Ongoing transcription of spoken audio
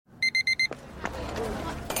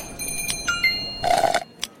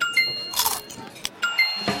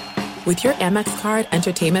With your Amex card,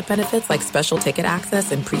 entertainment benefits like special ticket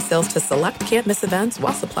access and pre-sales to select can't-miss events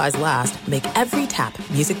while supplies last make every tap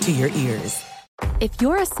music to your ears. If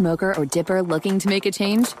you're a smoker or dipper looking to make a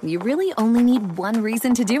change, you really only need one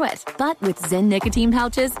reason to do it. But with Zyn nicotine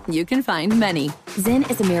pouches, you can find many. Zyn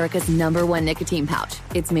is America's #1 nicotine pouch.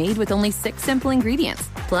 It's made with only 6 simple ingredients.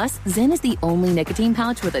 Plus, Zyn is the only nicotine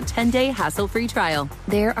pouch with a 10-day hassle-free trial.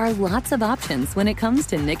 There are lots of options when it comes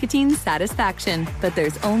to nicotine satisfaction, but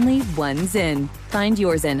there's only one Zyn. Find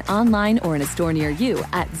your Zyn online or in a store near you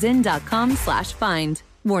at zyn.com/find.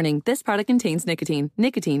 Warning, this product contains nicotine.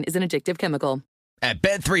 Nicotine is an addictive chemical. At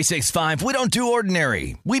Bet365, we don't do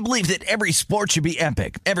ordinary. We believe that every sport should be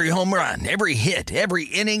epic. Every home run, every hit, every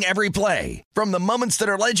inning, every play. From the moments that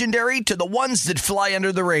are legendary to the ones that fly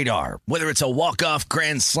under the radar. Whether it's a walk-off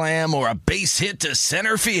grand slam or a base hit to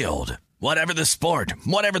center field. Whatever the sport,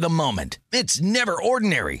 whatever the moment. It's never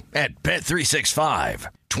ordinary at Bet365.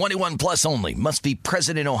 21 plus only. Must be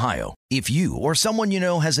present in Ohio. If you or someone you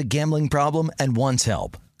know has a gambling problem and wants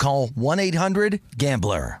help, call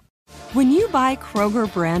 1-800-GAMBLER. When you buy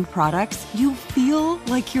Kroger brand products, you feel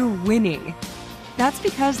like you're winning. That's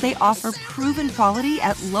because they offer proven quality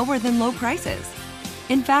at lower than low prices.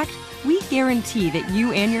 In fact, we guarantee that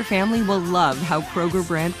you and your family will love how Kroger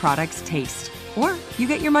brand products taste, or you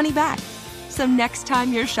get your money back. So next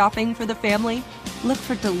time you're shopping for the family, look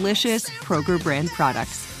for delicious Kroger brand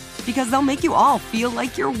products, because they'll make you all feel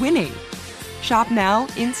like you're winning. Shop now,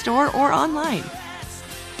 in-store, or online.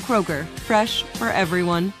 Kroger, fresh for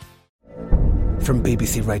everyone. From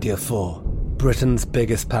BBC Radio 4, Britain's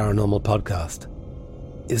biggest paranormal podcast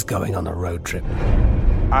is going on a road trip.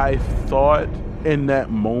 I thought in that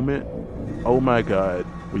moment, oh my God,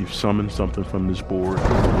 we've summoned something from this board.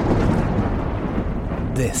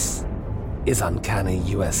 This is Uncanny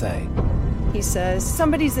USA. He says,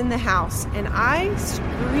 somebody's in the house, and I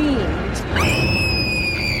screamed.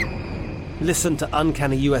 Listen to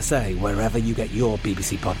Uncanny USA wherever you get your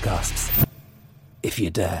BBC podcasts, if you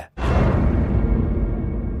dare.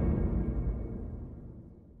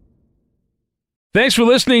 Thanks for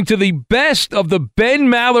listening to the Best of the Ben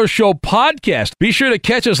Maller Show podcast. Be sure to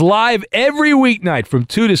catch us live every weeknight from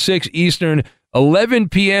 2 to 6 Eastern, 11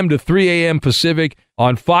 p.m. to 3 a.m. Pacific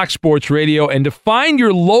on Fox Sports Radio. And to find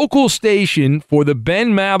your local station for the Ben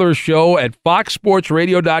Maller Show at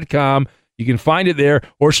foxsportsradio.com, you can find it there,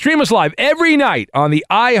 or stream us live every night on the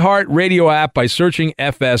iHeartRadio app by searching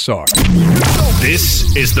FSR.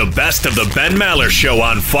 This is the Best of the Ben Maller Show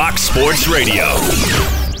on Fox Sports Radio.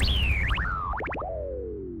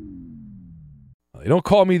 They don't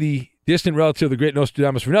call me the distant relative of the great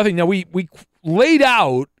Nostradamus for nothing. Now, we laid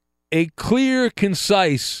out a clear,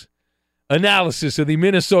 concise analysis of the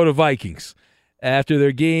Minnesota Vikings after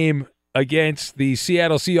their game against the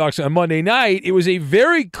Seattle Seahawks on Monday night. It was a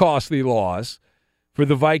very costly loss for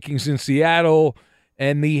the Vikings in Seattle,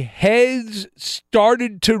 and the heads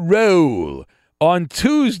started to roll on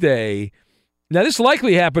Tuesday. Now, this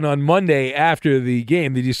likely happened on Monday after the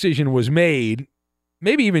game. The decision was made,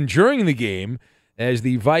 maybe even during the game, as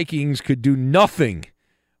the Vikings could do nothing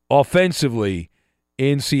offensively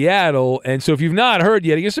in Seattle. And so if you've not heard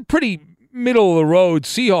yet, against a pretty middle-of-the-road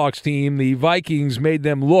Seahawks team, the Vikings made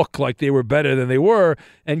them look like they were better than they were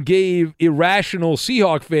and gave irrational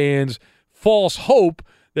Seahawk fans false hope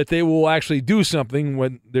that they will actually do something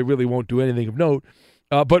when they really won't do anything of note.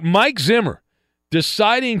 But Mike Zimmer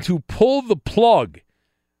deciding to pull the plug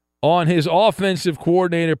on his offensive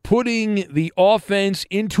coordinator, putting the offense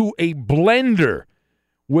into a blender,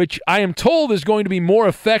 which I am told is going to be more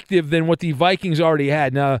effective than what the Vikings already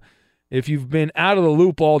had. Now, if you've been out of the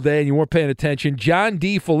loop all day and you weren't paying attention, John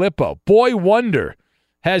DeFilippo, boy wonder,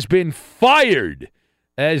 has been fired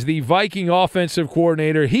as the Viking offensive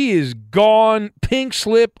coordinator. He is gone. Pink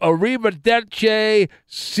slip, arrivederci,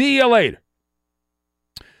 see you later.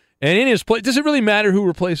 And in his place, does it really matter who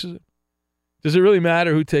replaces him? Does it really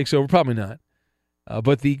matter who takes over? Probably not.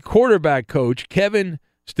 But the quarterback coach, Kevin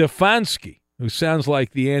Stefanski, who sounds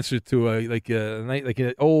like the answer to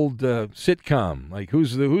an old sitcom, like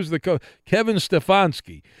who's the coach? Kevin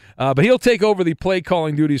Stefanski. But he'll take over the play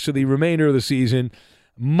calling duties for the remainder of the season.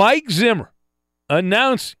 Mike Zimmer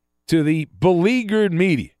announced to the beleaguered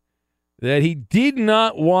media that he did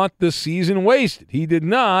not want the season wasted. He did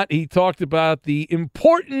not. He talked about the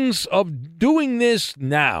importance of doing this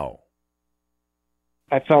now.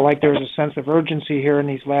 I felt like there was a sense of urgency here in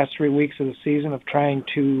these last 3 weeks of the season of trying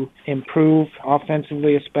to improve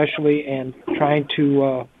offensively especially and trying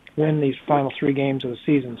to win these final 3 games of the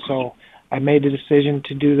season. So I made the decision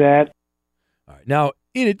to do that. All right. Now,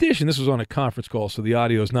 in addition, this was on a conference call, so the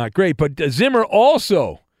audio is not great, but Zimmer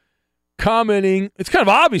also commenting. It's kind of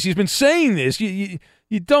obvious. He's been saying this.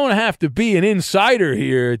 You don't have to be an insider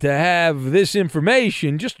here to have this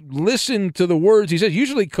information. Just listen to the words he says.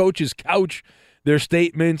 Usually coaches couch their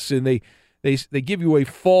statements and they give you a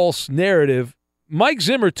false narrative. Mike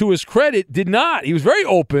Zimmer, to his credit, did not. He was very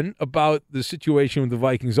open about the situation with the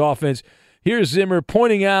Vikings offense. Here's Zimmer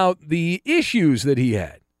pointing out the issues that he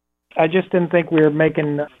had. I just didn't think we were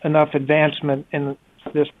making enough advancement in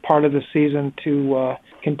this part of the season to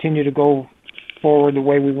continue to go forward the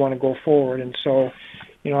way we want to go forward. And so,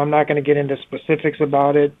 I'm not going to get into specifics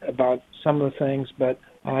about it, about some of the things, but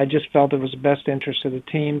I just felt it was the best interest of the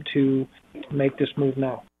team to make this move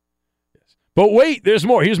now. But wait, there's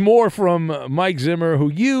more. Here's more from Mike Zimmer,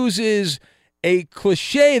 who uses a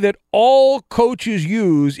cliche that all coaches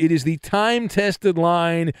use. It is the time-tested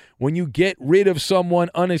line when you get rid of someone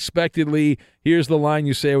unexpectedly. Here's the line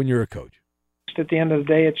you say when you're a coach. At the end of the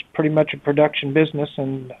day, it's pretty much a production business,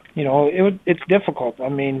 and, it's difficult. I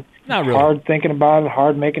mean, not really. Hard thinking about it,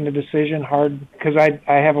 hard making the decision, hard because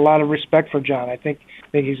I have a lot of respect for John. I think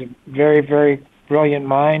he's a very, very brilliant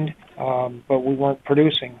mind. But we weren't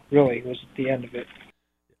producing, really. It was at the end of it.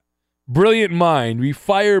 Brilliant mind. We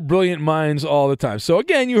fire brilliant minds all the time. So,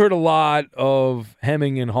 again, you heard a lot of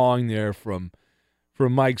hemming and hawing there from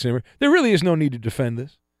Mike Zimmer. There really is no need to defend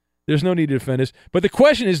this. There's no need to defend this. But the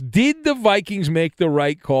question is, did the Vikings make the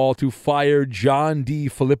right call to fire John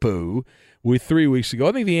DeFilippo with 3 weeks ago?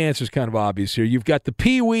 I think the answer is kind of obvious here. You've got the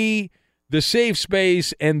peewee, the safe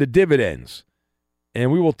space, and the dividends.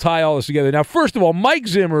 And we will tie all this together. Now, first of all, Mike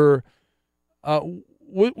Zimmer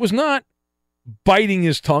was not biting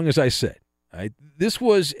his tongue, as I said. Right? This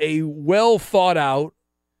was a well-thought-out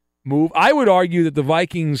move. I would argue that the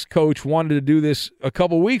Vikings coach wanted to do this a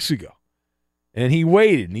couple weeks ago. And he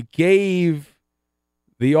waited, and he gave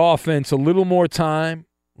the offense a little more time,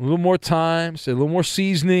 said a little more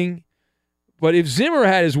seasoning. But if Zimmer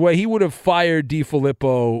had his way, he would have fired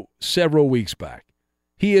DeFilippo several weeks back.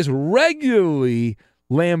 He has regularly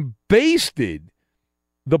lambasted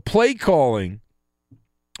the play calling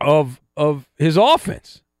of his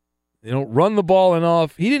offense. They don't run the ball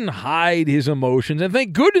enough. He didn't hide his emotions, and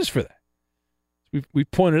thank goodness for that.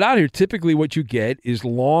 We've pointed out here, typically what you get is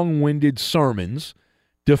long-winded sermons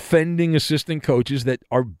defending assistant coaches that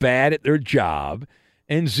are bad at their job,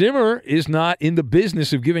 and Zimmer is not in the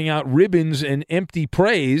business of giving out ribbons and empty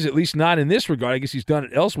praise, at least not in this regard. I guess he's done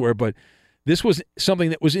it elsewhere, but this was something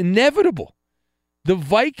that was inevitable. The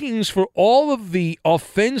Vikings, for all of the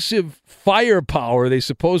offensive firepower they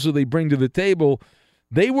supposedly bring to the table,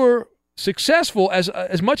 they were successful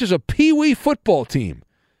as much as a peewee football team,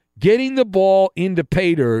 getting the ball into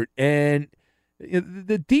pay dirt, and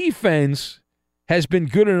the defense has been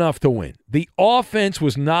good enough to win. The offense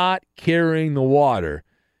was not carrying the water,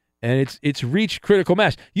 and it's reached critical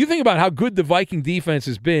mass. You think about how good the Viking defense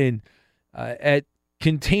has been at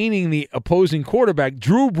containing the opposing quarterback.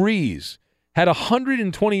 Drew Brees had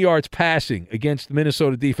 120 yards passing against the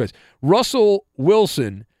Minnesota defense. Russell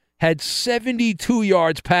Wilson had 72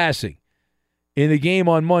 yards passing in the game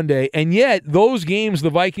on Monday, and yet those games the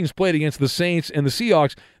Vikings played against the Saints and the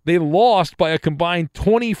Seahawks, they lost by a combined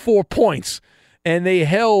 24 points, and they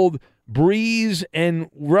held Brees and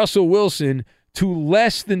Russell Wilson to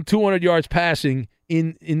less than 200 yards passing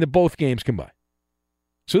in the both games combined.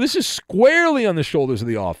 So this is squarely on the shoulders of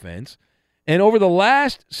the offense, and over the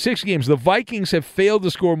last 6 games, the Vikings have failed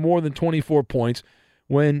to score more than 24 points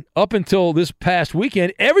when up until this past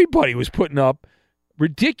weekend, everybody was putting up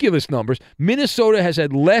ridiculous numbers. Minnesota has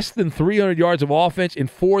had less than 300 yards of offense in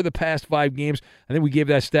 4 of the past 5 games. I think we gave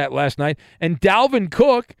that stat last night. And Dalvin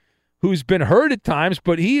Cook, who's been hurt at times,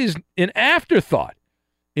 but he is an afterthought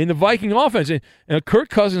in the Viking offense. And Kirk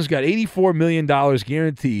Cousins got $84 million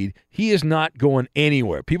guaranteed. He is not going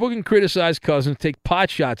anywhere. People can criticize Cousins, take pot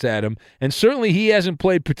shots at him, and certainly he hasn't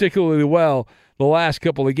played particularly well the last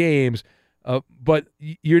couple of games. But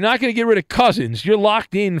you're not going to get rid of Cousins. You're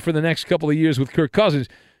locked in for the next couple of years with Kirk Cousins.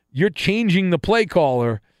 You're changing the play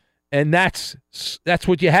caller, and that's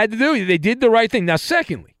what you had to do. They did the right thing. Now,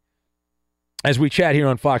 secondly, as we chat here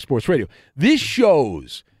on Fox Sports Radio, this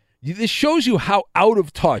shows you how out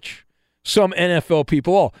of touch some NFL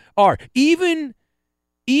people are. Even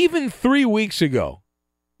 3 weeks ago,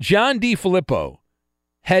 John DeFilippo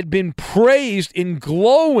had been praised in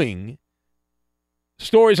glowing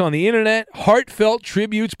stories on the internet, heartfelt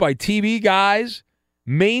tributes by TV guys,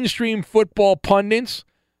 mainstream football pundits,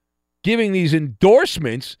 giving these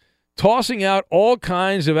endorsements, tossing out all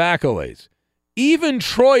kinds of accolades. Even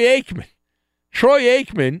Troy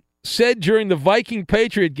Aikman said during the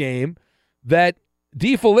Viking-Patriot game that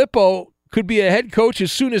DeFilippo could be a head coach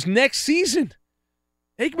as soon as next season.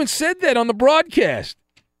 Aikman said that on the broadcast.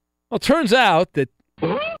 Well, it turns out that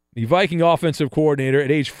the Viking offensive coordinator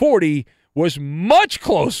at age 40 was much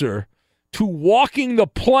closer to walking the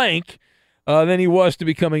plank than he was to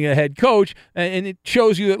becoming a head coach. And it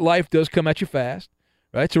shows you that life does come at you fast.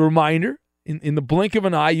 Right? It's a reminder. In the blink of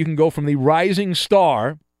an eye, you can go from the rising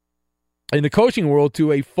star in the coaching world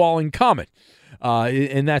to a falling comet.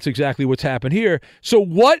 And that's exactly what's happened here. So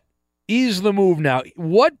what is the move now?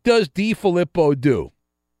 What does DeFilippo do?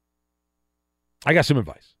 I got some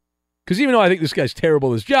advice. Because even though I think this guy's terrible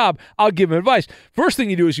at his job, I'll give him advice. First thing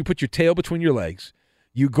you do is you put your tail between your legs.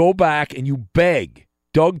 You go back and you beg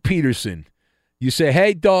Doug Peterson. You say,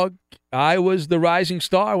 hey, Doug, I was the rising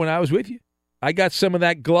star when I was with you. I got some of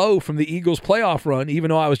that glow from the Eagles playoff run, even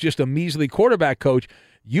though I was just a measly quarterback coach.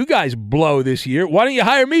 You guys blow this year. Why don't you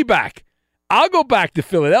hire me back? I'll go back to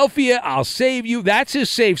Philadelphia. I'll save you. That's his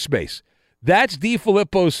safe space. That's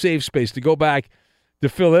DeFilippo's safe space, to go back to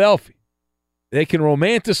Philadelphia. They can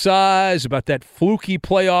romanticize about that fluky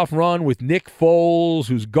playoff run with Nick Foles,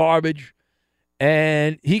 who's garbage,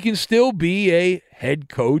 and he can still be a head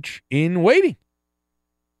coach in waiting.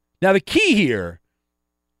 Now, the key here,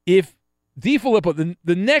 if DeFilippo,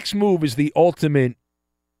 the next move is the ultimate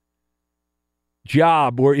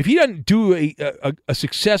job, or if he doesn't do a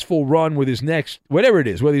successful run with his next, whatever it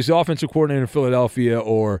is, whether he's the offensive coordinator in Philadelphia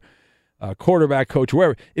or quarterback coach,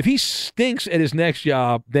 wherever, if he stinks at his next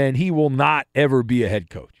job, then he will not ever be a head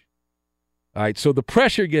coach. All right, so the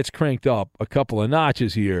pressure gets cranked up a couple of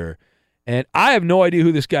notches here, and I have no idea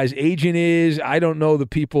who this guy's agent is. I don't know the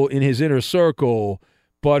people in his inner circle,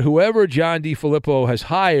 but whoever John DeFilippo has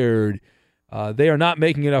hired, they are not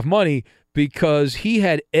making enough money, because he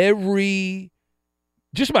had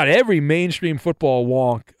just about every mainstream football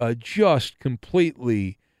wonk just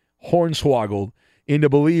completely hornswoggled into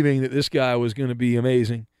believing that this guy was going to be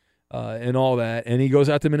amazing and all that. And he goes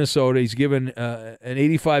out to Minnesota. He's given an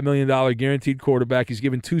 $85 million guaranteed quarterback. He's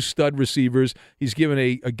given 2 stud receivers. He's given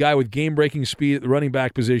a guy with game-breaking speed at the running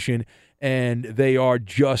back position, and they are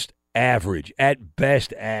just average, at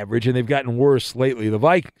best average, and they've gotten worse lately, the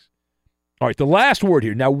Vikings. All right, the last word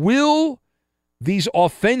here. Now, will these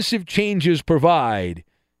offensive changes provide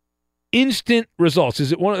instant results?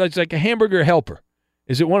 Is it it's like a hamburger helper?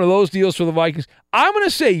 Is it one of those deals for the Vikings? I'm going to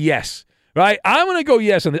say yes, right? I'm going to go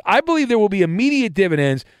yes on this. I believe there will be immediate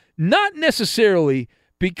dividends, not necessarily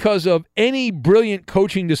because of any brilliant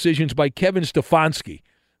coaching decisions by Kevin Stefanski.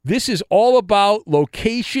 This is all about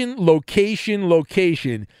location, location,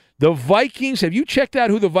 location. The Vikings, have you checked out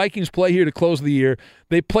who the Vikings play here to close the year?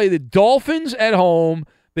 They play the Dolphins at home.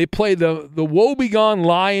 They play the woebegone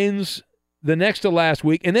Lions the next to last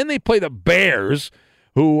week. And then they play the Bears,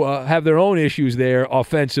 who have their own issues there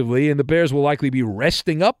offensively. And the Bears will likely be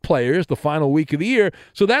resting up players the final week of the year.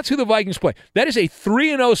 So that's who the Vikings play. That is a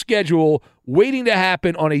 3-0 schedule waiting to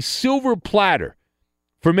happen on a silver platter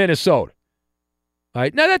for Minnesota. All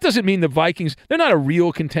right. Now, that doesn't mean the Vikings, they're not a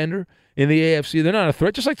real contender in the AFC. They're not a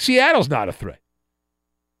threat, just like Seattle's not a threat.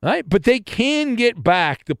 All right? But they can get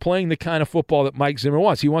back to playing the kind of football that Mike Zimmer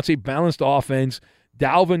wants. He wants a balanced offense.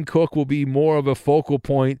 Dalvin Cook will be more of a focal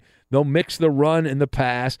point. They'll mix the run and the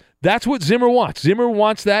pass. That's what Zimmer wants. Zimmer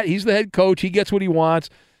wants that. He's the head coach. He gets what he wants.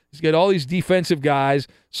 He's got all these defensive guys,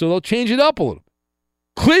 so they'll change it up a little bit.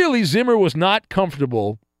 Clearly, Zimmer was not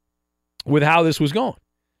comfortable with how this was going.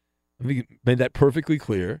 I think he made that perfectly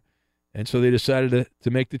clear. And so they decided to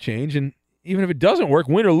make the change. And even if it doesn't work,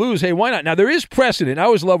 win or lose, hey, why not? Now, there is precedent. I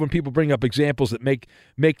always love when people bring up examples that make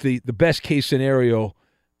the best-case scenario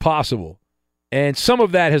possible. And some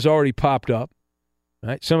of that has already popped up.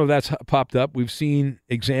 Right? Some of that's popped up. We've seen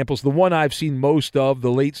examples. The one I've seen most of,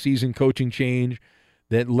 the late-season coaching change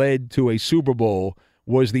that led to a Super Bowl,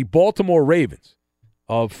 was the Baltimore Ravens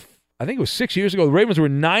of, I think it was 6 years ago. The Ravens were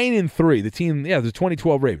 9-3. The team, the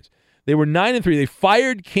 2012 Ravens. They were 9-3. They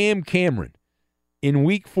fired Cam Cameron in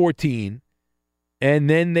Week 14, and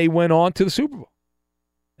then they went on to the Super Bowl,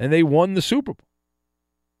 and they won the Super Bowl.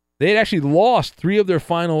 They had actually lost 3 of their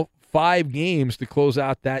final 5 games to close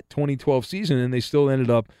out that 2012 season, and they still ended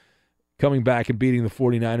up coming back and beating the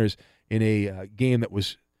 49ers in a game that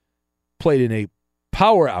was played in a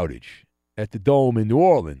power outage at the Dome in New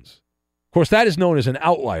Orleans. Of course, that is known as an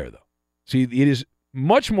outlier, though. See, it is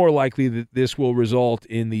much more likely that this will result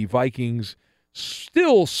in the Vikings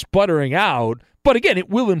still sputtering out, but again, it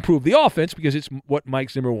will improve the offense because it's what Mike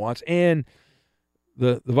Zimmer wants, and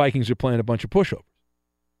the Vikings are playing a bunch of pushovers,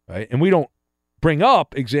 right? And we don't bring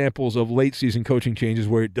up examples of late-season coaching changes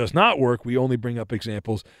where it does not work. We only bring up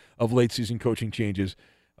examples of late-season coaching changes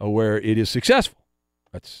where it is successful.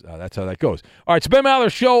 That's how that goes. All right, it's Ben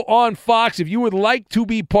Maller Show on Fox. If you would like to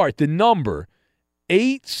be part, the number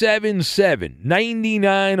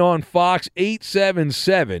 877-99 on Fox,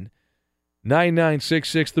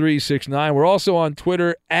 877-996-6369. We're also on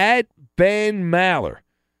Twitter at Ben Maller.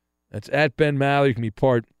 That's at Ben Maller. You can be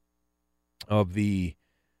part of the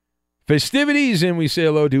festivities, and we say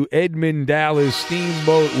hello to Edmund Dallas,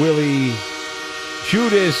 Steamboat Willie,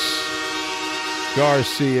 Judas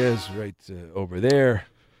Garcia's right over there.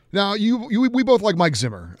 Now, we both like Mike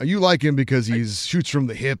Zimmer. You like him because he shoots from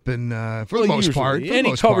the hip, and for the most part. And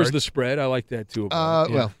he covers the spread. I like that, too.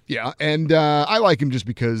 Well, yeah. And I like him just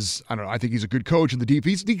because, I don't know, I think he's a good coach in the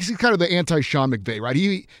defense. He's kind of the anti-Sean McVay, right?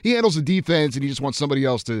 He handles the defense, and he just wants somebody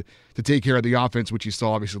else to take care of the offense, which he's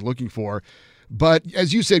still obviously looking for. But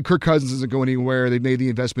as you said, Kirk Cousins isn't going anywhere. They've made the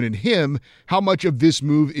investment in him. How much of this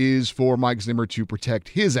move is for Mike Zimmer to protect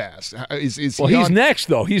his ass? He's next,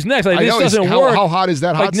 though. He's next. Like, this doesn't work. How hot is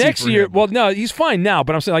that hot seat next year? Well, no, he's fine now.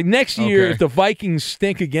 But I'm saying, like, next year, if the Vikings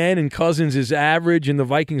stink again and Cousins is average and the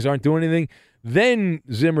Vikings aren't doing anything, then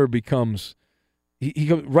Zimmer becomes he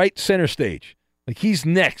goes right center stage. Like, he's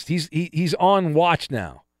next. He's on watch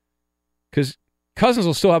now, because Cousins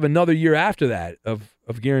will still have another year after that of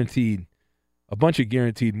guaranteed. A bunch of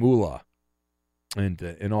guaranteed moolah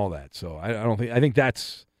and all that. So I think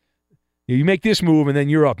that's you make this move and then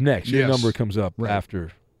you're up next. Your number comes up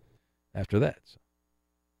after that. So,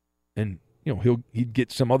 and he'd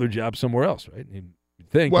get some other job somewhere else, right? You'd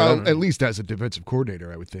think. Well, at least as a defensive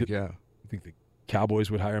coordinator, I would think. Yeah, I think the Cowboys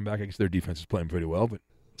would hire him back. I guess their defense is playing pretty well, but.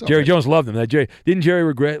 Jerry Jones loved him. Didn't Jerry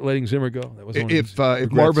regret letting Zimmer go? That was if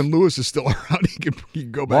Marvin Lewis is still around, he can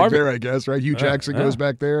go back there, I guess, right? Hugh Jackson goes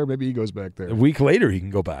back there. Maybe he goes back there. A week later, he can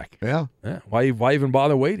go back. Yeah. Why even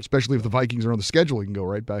bother waiting? Especially if the Vikings are on the schedule, he can go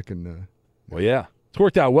right back and. Well, yeah, it's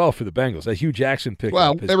worked out well for the Bengals. That Hugh Jackson pick.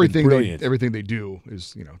 Well, everything they do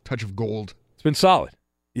is touch of gold. It's been solid.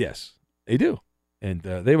 Yes, they do, and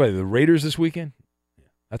they play the Raiders this weekend. Yeah,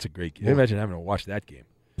 that's a great game. Imagine having to watch that game.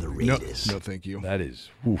 The Raiders. No, thank you. That is.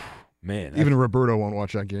 Oof. Man, even Roberto won't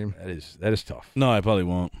watch that game. That is tough. No, I probably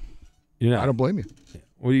won't. I don't blame you. Yeah.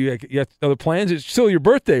 What do you got? Other plans? It's still your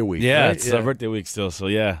birthday week. Yeah, right? It's our birthday week still. So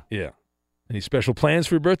yeah. Any special plans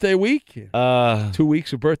for your birthday week? 2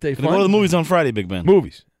 weeks of birthday fun. Go to the movies on Friday, Big Ben.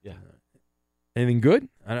 Movies. Yeah. Anything good?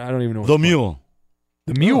 I don't even know. The Mule.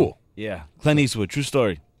 The Mule. Yeah. Clint Eastwood. True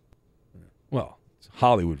story. Well, it's a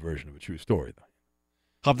Hollywood version of a true story, though.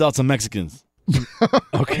 Hopped out some Mexicans.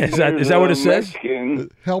 Okay, is that what it says?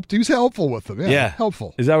 Helped. He was helpful with them. Yeah,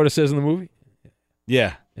 helpful. Is that what it says in the movie?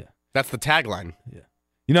 Yeah. That's the tagline. Yeah.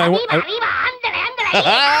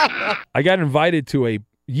 I got invited to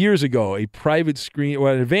years ago a private screen,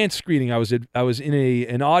 an advanced screening. I was in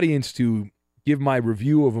an audience to give my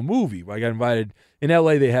review of a movie. I got invited in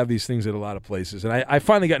L.A. They have these things at a lot of places, and I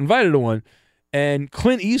finally got invited to one. And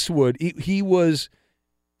Clint Eastwood, he was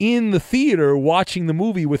in the theater watching the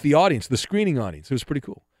movie with the audience, the screening audience. It was pretty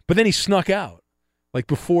cool. But then he snuck out, like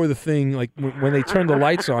before the thing, like when they turned the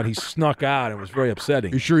lights on, he snuck out. And it was very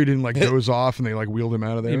upsetting. You sure he didn't doze off and they wheeled him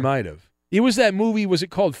out of there? He might have. It was that movie. Was it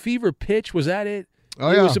called Fever Pitch? Was that it? Oh,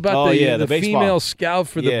 yeah. It was about the female scout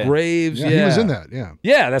for the Braves. Yeah, he was in that. Yeah.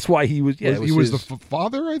 Yeah, that's why he was. Yeah, he was the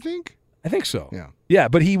father, I think. I think so. Yeah. Yeah,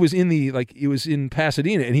 but he was in he was in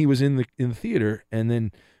Pasadena, and he was in the theater, and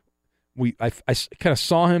then. I kind of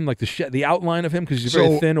saw him, like the outline of him, because he's a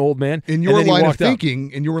very thin old man. In your line of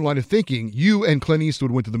thinking, you and Clint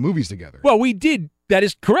Eastwood went to the movies together. Well, we did. That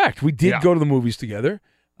is correct. We did go to the movies together.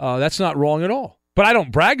 That's not wrong at all. But I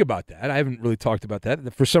don't brag about that. I haven't really talked about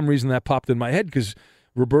that. For some reason, that popped in my head because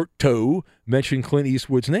Roberto mentioned Clint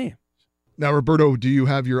Eastwood's name. Now, Roberto, do you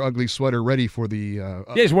have your ugly sweater ready for the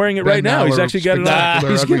he's wearing it right now. He's actually got it on.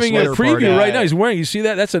 He's giving it a preview right now. He's wearing. You see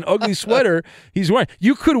that? That's an ugly sweater he's wearing.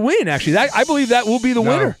 You could win, actually. I believe that will be the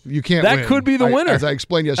winner. You can't That win. could be the winner. As I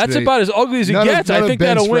explained yesterday. That's about as ugly as it gets. I think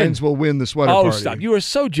that'll win. Friends will win the sweater party. Oh, stop. You are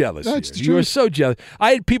so jealous. That's true. You are so jealous.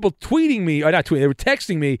 I had people tweeting me, or not tweeting, they were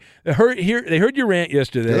texting me. They heard your rant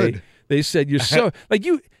yesterday. Good. They said you're so,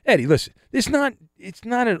 Eddie, listen, it's not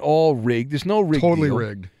at all rigged. There's no rigged Totally deal.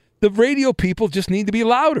 rigged. The radio people just need to be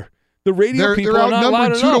louder. The radio people they're are not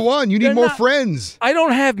loud outnumbered 2-1. You need They're more not, friends. I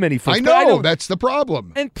don't have many friends. I know. That's the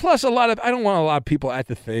problem. And plus, I don't want a lot of people at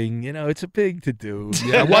the thing. It's a big to do.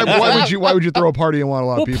 Yeah. Why would you throw a party and want a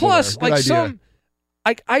lot of people? Plus, there? Good idea.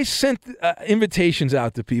 I sent invitations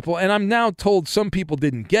out to people, and I'm now told some people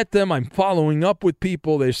didn't get them. I'm following up with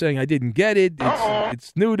people. They're saying I didn't get it.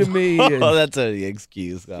 It's new to me. Oh, that's an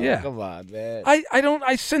excuse. Oh, yeah. Come on, man.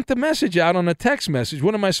 I sent the message out on a text message.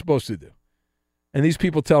 What am I supposed to do? And these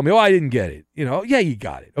people tell me, "Oh, I didn't get it." Yeah, you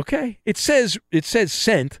got it. Okay. It says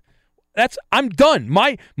sent. I'm done.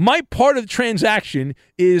 My part of the transaction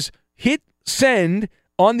is hit send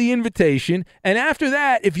on the invitation. And after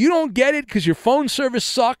that, if you don't get it because your phone service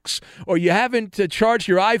sucks or you haven't charged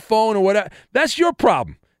your iPhone or whatever, that's your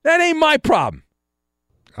problem. That ain't my problem.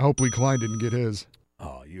 Hopefully Klein didn't get his.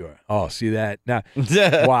 Oh, see that? Now,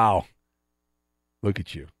 wow. Look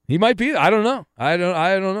at you. He might be. I don't know. I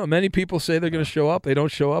don't know. Many people say they're going to show up. They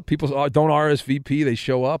don't show up. People don't RSVP. They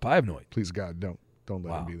show up. I have no idea. Please, God, don't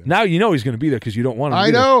let him be there. Now you know he's going to be there because you don't want him to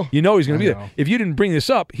be there. I know. You know he's going to be there. If you didn't bring this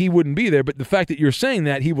up, he wouldn't be there. But the fact that you're saying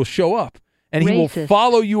that, he will show up. And he will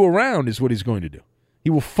follow you around is what he's going to do. He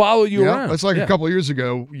will follow you around. That's like a couple of years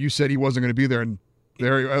ago, you said he wasn't going to be there, and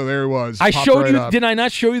there he was. I showed you. Did I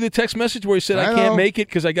not show you the text message where he said, I can't make it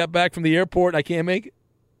because I got back from the airport. I can't make it?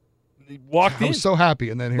 He walked in. I was so happy,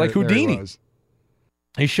 and then like Houdini. There he was.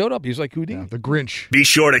 He showed up. He was like Houdini. Yeah, the Grinch. Be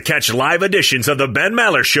sure to catch live editions of the Ben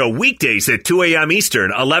Maller Show weekdays at 2 a.m.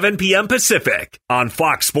 Eastern, 11 p.m. Pacific on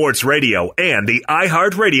Fox Sports Radio and the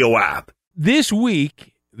iHeartRadio app. This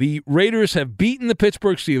week, the Raiders have beaten the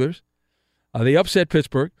Pittsburgh Steelers. They upset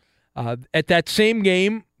Pittsburgh. At that same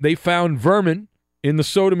game, they found vermin in the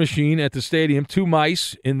soda machine at the stadium, 2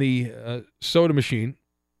 mice in the soda machine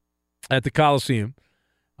at the Coliseum.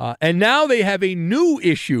 And now they have a new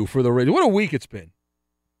issue for the Raiders. What a week it's been.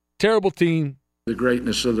 Terrible team. The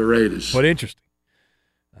greatness of the Raiders. But interesting.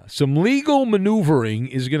 Some legal maneuvering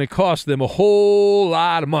is going to cost them a whole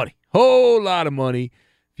lot of money. Whole lot of money.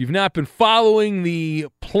 If you've not been following the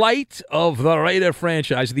plight of the Raider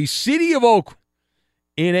franchise, the city of Oakland,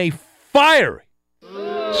 in a fiery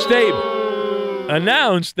statement,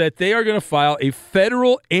 announced that they are going to file a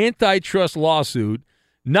federal antitrust lawsuit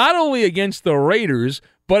not only against the Raiders,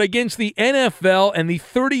 but against the NFL and the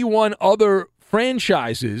 31 other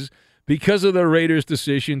franchises because of the Raiders'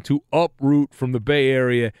 decision to uproot from the Bay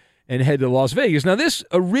Area and head to Las Vegas. Now, this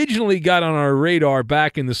originally got on our radar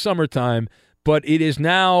back in the summertime, but it has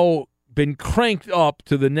now been cranked up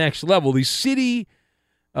to the next level. The city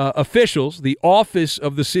officials, the office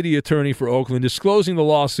of the city attorney for Oakland, disclosing the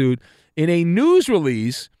lawsuit in a news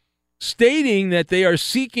release stating that they are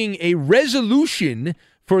seeking a resolution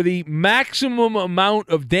for the maximum amount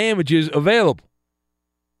of damages available.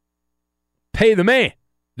 Pay the man.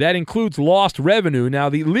 That includes lost revenue. Now,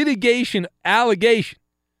 the litigation allegation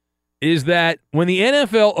is that when the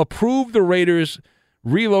NFL approved the Raiders'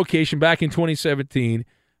 relocation back in 2017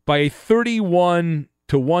 by a 31-1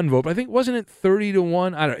 vote, I think, wasn't it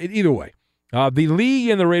 30-1? I don't know. Either way, the league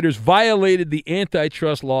and the Raiders violated the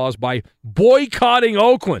antitrust laws by boycotting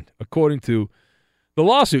Oakland, according to the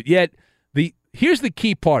lawsuit. Yet, here's the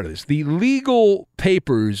key part of this. The legal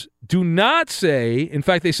papers do not say, in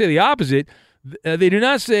fact, they say the opposite. They do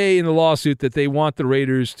not say in the lawsuit that they want the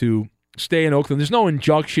Raiders to stay in Oakland. There's no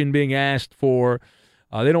injunction being asked for.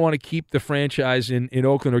 They don't want to keep the franchise in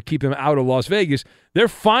Oakland or keep them out of Las Vegas. They're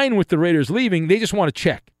fine with the Raiders leaving. They just want to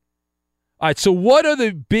check. All right, so what are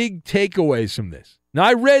the big takeaways from this? Now,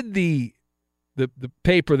 I read the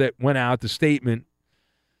paper that went out, the statement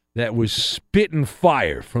that was spitting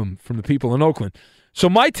fire from the people in Oakland. So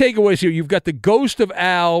my takeaways here, you've got the Ghost of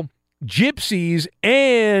Al, gypsies,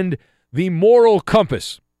 and the moral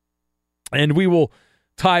compass. And we will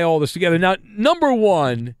tie all this together. Now, number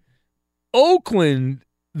one, Oakland,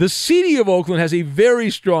 the city of Oakland has a very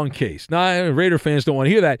strong case. Now, Raider fans don't want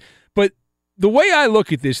to hear that. But the way I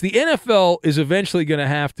look at this, the NFL is eventually going to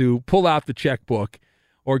have to pull out the checkbook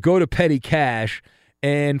or go to petty cash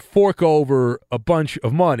and fork over a bunch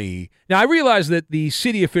of money. Now, I realize that the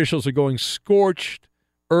city officials are going scorched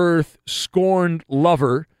earth, scorned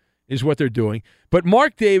lover is what they're doing. But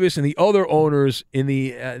Mark Davis and the other owners in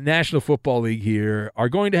the National Football League here are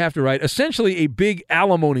going to have to write essentially a big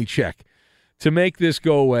alimony check to make this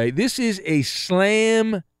go away. This is a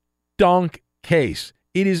slam dunk case.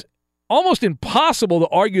 It is almost impossible to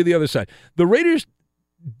argue the other side. The Raiders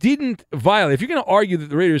didn't violate. If you're going to argue that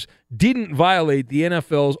the Raiders didn't violate the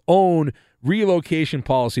NFL's own relocation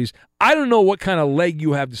policies, I don't know what kind of leg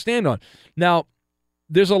you have to stand on. Now,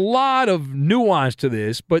 there's a lot of nuance to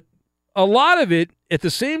this, but a lot of it at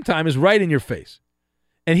the same time is right in your face.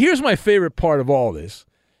 And here's my favorite part of all this,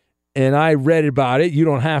 and I read about it. You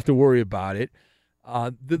don't have to worry about it.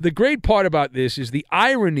 The great part about this is the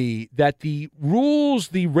irony that the rules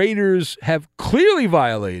the Raiders have clearly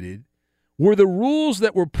violated were the rules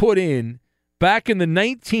that were put in back in the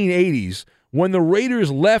 1980s when the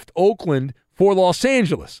Raiders left Oakland for Los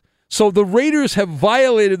Angeles. So the Raiders have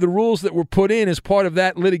violated the rules that were put in as part of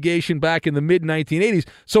that litigation back in the mid-1980s.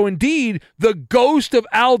 So indeed, the ghost of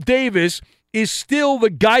Al Davis is still the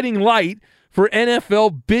guiding light for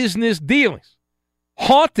NFL business dealings,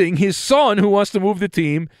 haunting his son who wants to move the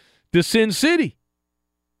team to Sin City.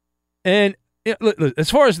 And as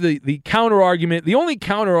far as the counter argument, the only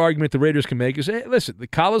counter argument the Raiders can make is, hey, listen, the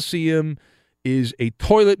Coliseum is a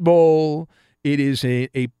toilet bowl. It is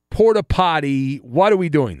a porta potty. What are we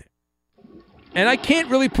doing there? And I can't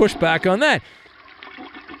really push back on that.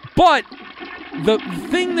 But the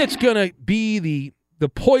thing that's going to be the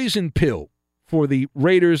poison pill for the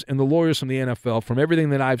Raiders and the lawyers from the NFL, from everything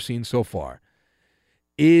that I've seen so far,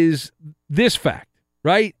 is this fact,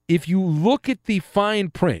 right? If you look at the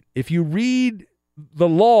fine print, if you read the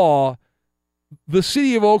law, the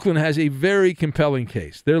city of Oakland has a very compelling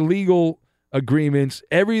case. Their legal agreements,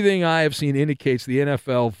 everything I have seen indicates the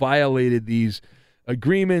NFL violated these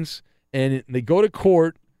agreements, and they go to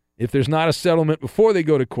court. If there's not a settlement before they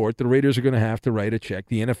go to court, the Raiders are going to have to write a check.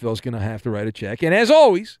 The NFL is going to have to write a check. And as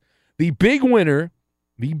always, the big winner,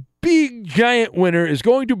 the big giant winner is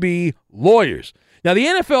going to be lawyers. Now, the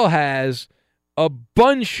NFL has a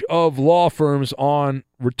bunch of law firms on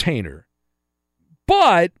retainer,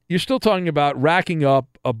 but you're still talking about racking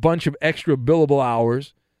up a bunch of extra billable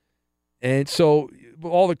hours. And so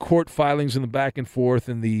all the court filings and the back and forth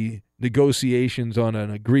and the negotiations on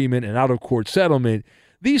an agreement and out-of-court settlement,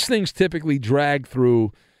 these things typically drag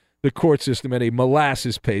through the court system at a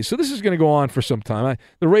molasses pace. So this is going to go on for some time.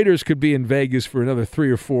 The Raiders could be in Vegas for another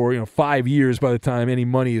 3 or 4, 5 years by the time any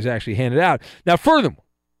money is actually handed out. Now, furthermore,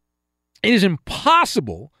 it is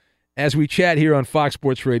impossible, as we chat here on Fox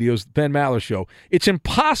Sports Radio's Ben Maller Show, it's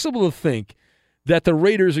impossible to think that the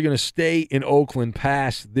Raiders are going to stay in Oakland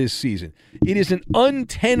past this season. It is an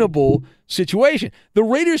untenable situation. The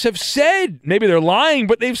Raiders have said, maybe they're lying,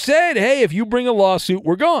 but they've said, hey, if you bring a lawsuit,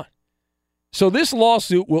 we're gone. So this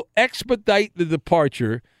lawsuit will expedite the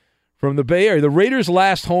departure from the Bay Area. The Raiders'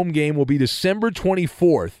 last home game will be December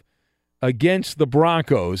 24th against the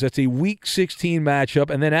Broncos. That's a Week 16 matchup.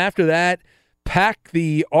 And then after that, pack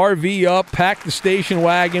the RV up, pack the station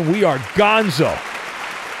wagon. We are gonzo.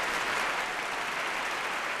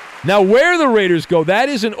 Now, where the Raiders go, that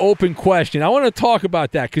is an open question. I want to talk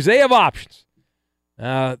about that because they have options.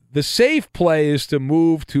 The safe play is to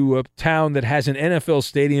move to a town that has an NFL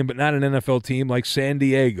stadium but not an NFL team, like San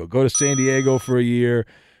Diego. Go to San Diego for a year.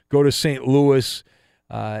 Go to St. Louis,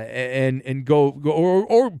 and go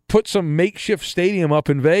or put some makeshift stadium up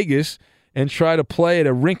in Vegas and try to play at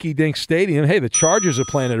a rinky-dink stadium. Hey, the Chargers are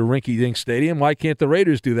playing at a rinky-dink stadium. Why can't the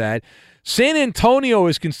Raiders do that? San Antonio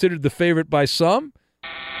is considered the favorite by some.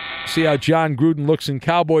 See how John Gruden looks in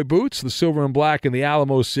cowboy boots, the silver and black in the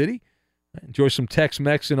Alamo City. Enjoy some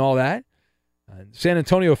Tex-Mex and all that. San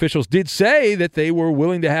Antonio officials did say that they were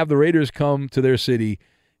willing to have the Raiders come to their city,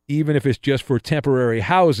 even if it's just for temporary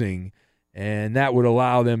housing, and that would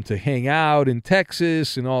allow them to hang out in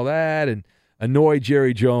Texas and all that and annoy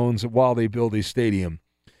Jerry Jones while they build a stadium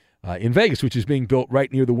in Vegas, which is being built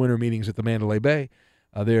right near the winter meetings at the Mandalay Bay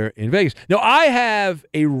there in Vegas. Now, I have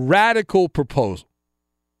a radical proposal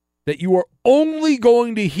that you are only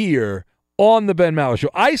going to hear on the Ben Maller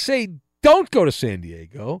Show. I say don't go to San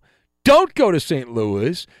Diego. Don't go to St.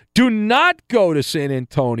 Louis. Do not go to San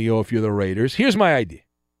Antonio if you're the Raiders. Here's my idea.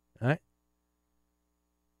 All right?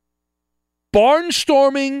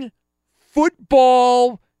 Barnstorming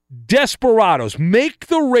football desperados. Make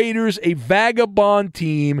the Raiders a vagabond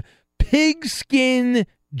team. Pigskin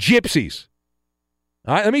gypsies.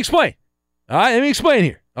 All right, let me explain. All right, let me explain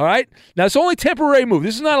here. All right? Now, it's only a temporary move.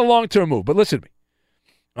 This is not a long-term move, but listen to me.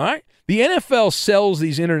 All right? The NFL sells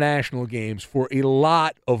these international games for a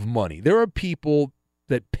lot of money. There are people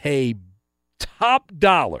that pay top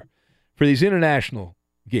dollar for these international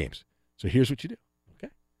games. So here's what you do.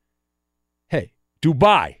 Okay? Hey,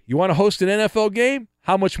 Dubai, you want to host an NFL game?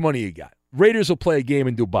 How much money you got? Raiders will play a game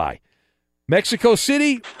in Dubai. Mexico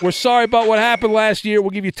City, we're sorry about what happened last year.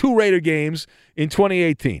 We'll give you 2 Raider games in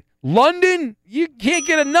 2018. London, you can't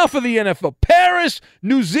get enough of the NFL. Paris,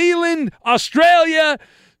 New Zealand, Australia,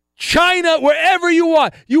 China, wherever you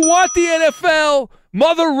want. You want the NFL,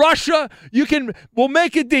 Mother Russia, we'll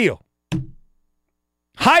make a deal.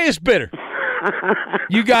 Highest bidder.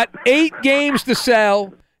 You got 8 games to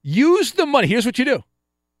sell. Use the money. Here's what you do.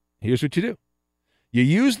 You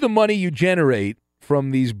use the money you generate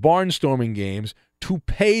from these barnstorming games to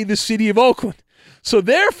pay the city of Oakland. So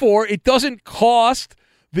therefore, it doesn't cost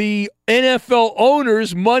the NFL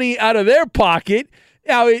owners money out of their pocket.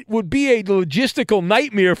 Now, it would be a logistical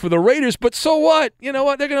nightmare for the Raiders, but so what? You know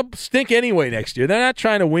what? They're going to stink anyway next year. They're not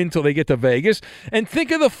trying to win till they get to Vegas. And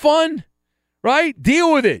think of the fun, right?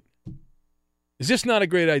 Deal with it. Is this not a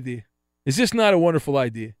great idea? Is this not a wonderful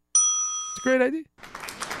idea? It's a great idea.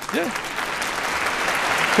 Yeah.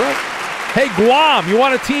 That's right. Hey, Guam, you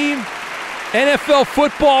want a team? NFL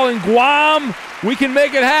football in Guam? We can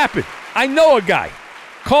make it happen. I know a guy.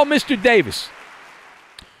 Call Mr. Davis.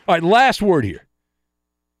 All right, last word here.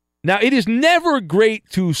 Now, it is never great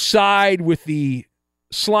to side with the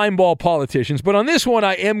slimeball politicians, but on this one,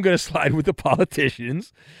 I am going to side with the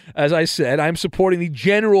politicians. As I said, I'm supporting the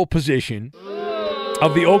general position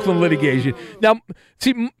of the Oakland litigation. Now,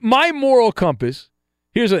 see, my moral compass,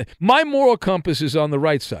 my moral compass is on the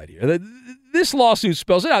right side here. This lawsuit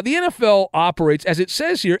spells it out. The NFL operates, as it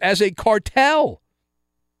says here, as a cartel.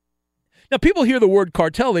 Now, people hear the word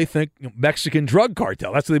cartel, they think Mexican drug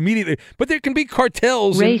cartel. That's immediately. But there can be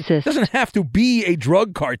cartels. Racist. It doesn't have to be a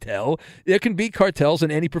drug cartel. There can be cartels in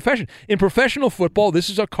any profession. In professional football, this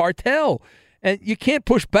is a cartel. And you can't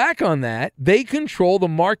push back on that. They control the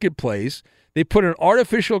marketplace. They put an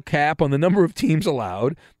artificial cap on the number of teams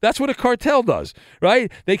allowed. That's what a cartel does,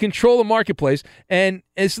 right? They control the marketplace. And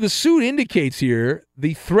as the suit indicates here,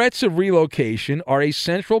 the threats of relocation are a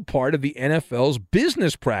central part of the NFL's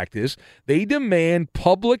business practice. They demand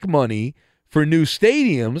public money for new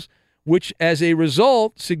stadiums, which as a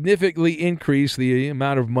result significantly increase the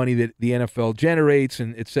amount of money that the NFL generates,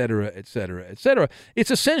 and et cetera, et cetera, et cetera.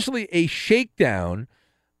 It's essentially a shakedown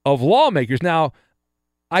of lawmakers. Now,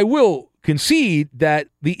 I will concede that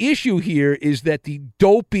the issue here is that the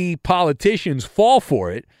dopey politicians fall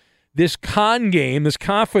for it. This con game, this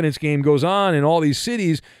confidence game goes on in all these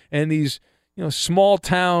cities, and these small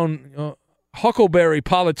town huckleberry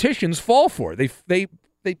politicians fall for it. They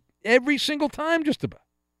every single time, just about.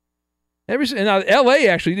 And now L.A.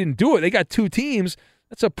 actually didn't do it. They got 2 teams.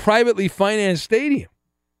 That's a privately financed stadium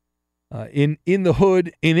in the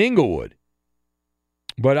hood in Inglewood.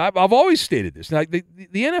 But I've always stated this. Now, the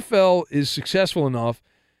NFL is successful enough.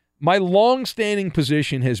 My long-standing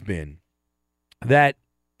position has been that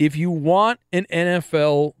if you want an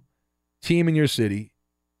NFL team in your city,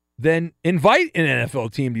 then invite an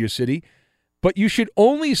NFL team to your city, but you should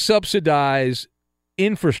only subsidize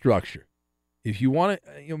infrastructure. If you want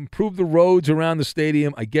to improve the roads around the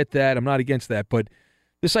stadium, I get that. I'm not against that. But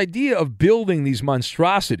this idea of building these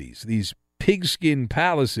monstrosities, these pigskin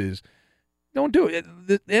palaces, don't do it.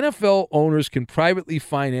 The NFL owners can privately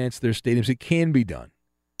finance their stadiums. It can be done.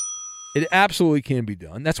 It absolutely can be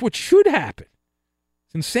done. That's what should happen.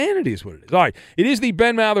 It's insanity is what it is. All right. It is the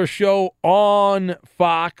Ben Maller Show on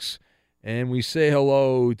Fox. And we say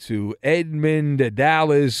hello to Edmund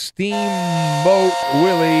Dallas, Steamboat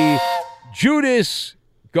Willie, Judas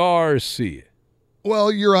Garcia.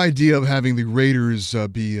 Well, your idea of having the Raiders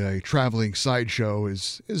be a traveling sideshow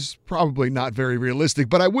is probably not very realistic.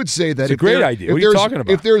 But I would say that it's a great idea. What are you talking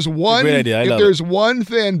about? If there's one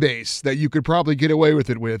fan base that you could probably get away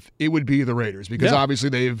with, it would be the Raiders, because obviously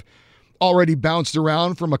they've already bounced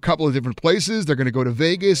around from a couple of different places. They're going to go to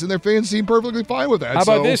Vegas, and their fans seem perfectly fine with that. How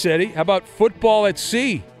about this, Eddie? How about football at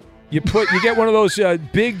sea? You get one of those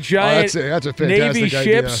big giant that's a Navy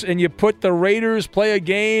ships, idea. and you put the Raiders play a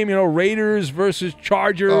game. Raiders versus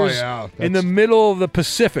Chargers in the middle of the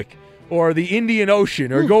Pacific or the Indian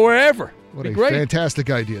Ocean, or go wherever. What a fantastic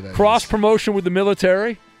idea that Cross promotion with the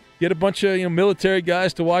military. Get a bunch of military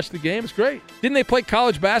guys to watch the game. It's great. Didn't they play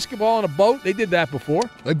college basketball on a boat? They did that before.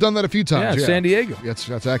 They've done that a few times. Yeah, San Diego.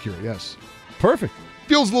 That's accurate. Yes. Perfect.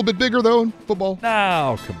 Feels a little bit bigger though in football.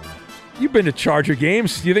 No, come on. You've been to Charger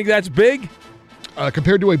games. Do you think that's big?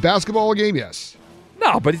 Compared to a basketball game, yes.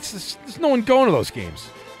 No, but there's no one going to those games.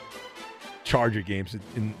 Charger games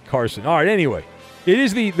in Carson. All right, anyway. It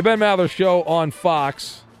is the Ben Maller Show on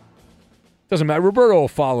Fox. Doesn't matter. Roberto will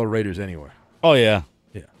follow Raiders anywhere. Oh, yeah.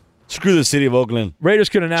 Yeah. Screw the city of Oakland. Raiders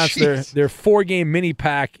could announce their 4-game mini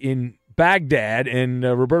pack in Baghdad, and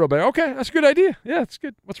Roberto will be, okay, that's a good idea. Yeah, that's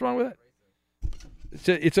good. What's wrong with that?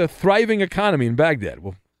 It's a thriving economy in Baghdad.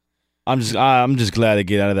 Well, I'm just glad to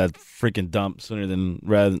get out of that freaking dump sooner than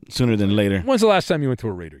later. When's the last time you went to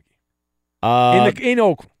a Raider game? In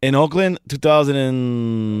Oakland. In Oakland,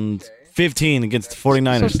 2015 against the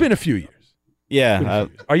 49ers. So it's been a few years. Yeah.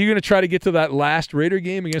 Are you going to try to get to that last Raider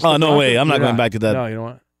game against? Oh, no way! I'm not going back to that. No, you know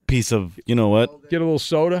what? Piece of what? Get a little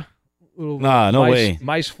soda. No way.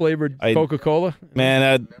 Mice flavored Coca-Cola.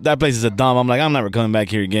 Man, that place is a dump. I'm never coming back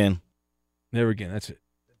here again. Never again. That's it.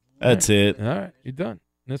 That's it. All right, you're done.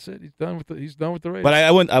 That's it. He's done with the Raiders. But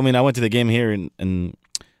I went to the game here and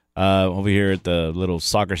over here at the little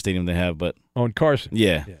soccer stadium they have. But in Carson.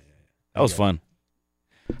 Yeah. That was fun.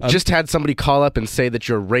 Just had somebody call up and say that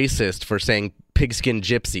you're racist for saying pigskin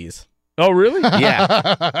gypsies. Oh, really?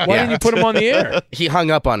 Yeah. Why didn't you put him on the air? He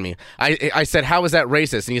hung up on me. I said, how is that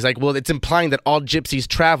racist? And he's like, well, it's implying that all gypsies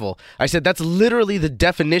travel. I said, that's literally the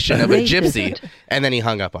definition of a gypsy. And then he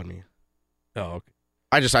hung up on me. Oh, okay.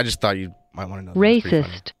 I just thought you might want to know.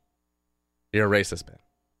 Racist. You're a racist, man.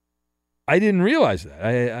 I didn't realize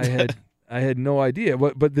that. I had no idea.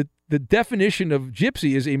 But the definition of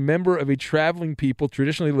gypsy is a member of a traveling people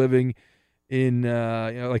traditionally living in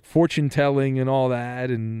like fortune telling and all that.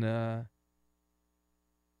 And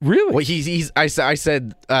really, well, I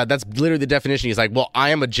said that's literally the definition. He's like, well, I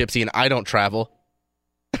am a gypsy and I don't travel.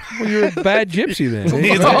 Well, you're a bad gypsy then.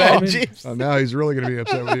 He's a bad gypsy. Oh, now he's really going to be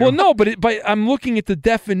upset with you. Well, no, but I'm looking at the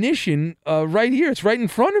definition right here. It's right in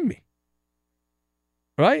front of me.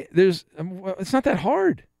 Right? It's not that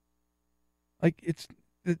hard. Like, it's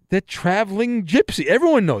that traveling gypsy.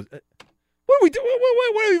 Everyone knows. What do we do?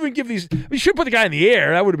 What do we even give these? We should put the guy in the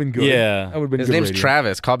air. That would have been good. Yeah. That would have been His good name's radio.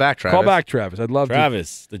 Travis. Call back, Travis. Call back, Travis. I'd love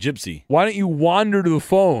Travis, the gypsy. Why don't you wander to the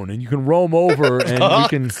phone and you can roam over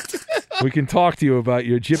and we can talk to you about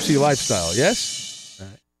your gypsy lifestyle. Yes? All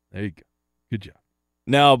right. There you go. Good job.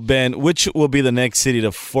 Now, Ben, which will be the next city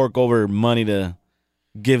to fork over money to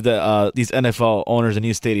give these NFL owners a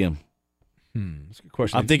new stadium? That's a good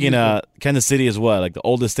question. I'm thinking Kansas City is what, like the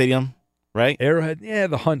oldest stadium, right? Arrowhead. Yeah,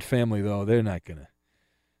 the Hunt family though. They're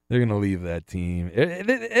gonna leave that team.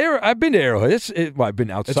 I've been to Arrowhead. I've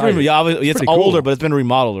been outside. It's older, but it's been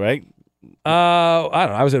remodeled, right? I don't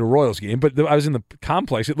know. I was at a Royals game, but I was in the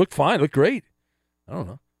complex. It looked fine. It looked great. I don't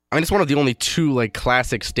know. I mean, it's one of the only two like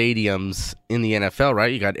classic stadiums in the NFL,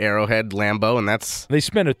 right? You got Arrowhead, Lambeau, and that's they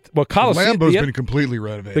spent Coliseum. Lambeau's been completely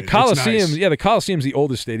renovated. The Coliseum, nice. The Coliseum's the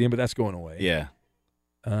oldest stadium, but that's going away. Yeah.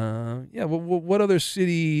 Well, what other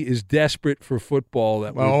city is desperate for football?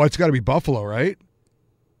 It's got to be Buffalo, right?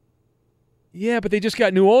 Yeah, but they just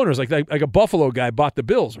got new owners. Like a Buffalo guy bought the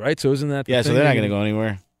Bills, right? So isn't that? So they're not going to go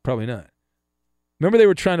anywhere. Probably not. Remember they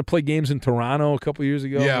were trying to play games in Toronto a couple years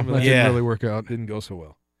ago? Yeah, that didn't really work out. Didn't go so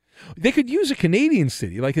well. They could use a Canadian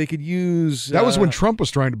city. Like they could use... That was when Trump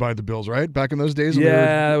was trying to buy the Bills, right? Back in those days?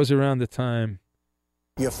 That was around the time.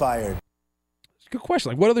 You're fired. It's a good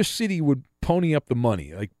question. Like what other city would pony up the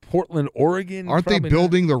money? Like Portland, Oregon? Aren't they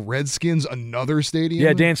building the Redskins another stadium?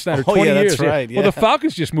 Yeah, Dan Snyder. 20 years. That's right. Yeah. Well, the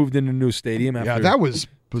Falcons just moved into a new stadium after that was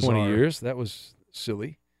bizarre. 20 years. That was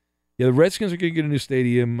silly. Yeah, the Redskins are going to get a new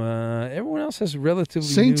stadium. Everyone else has relatively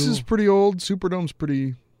Saints new. is pretty old. Superdome's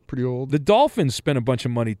pretty old. The Dolphins spent a bunch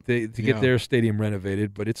of money to get their stadium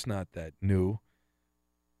renovated, but it's not that new.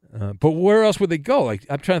 But where else would they go? Like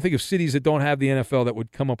I'm trying to think of cities that don't have the NFL that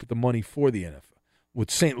would come up with the money for the NFL. Would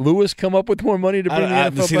St. Louis come up with more money to bring the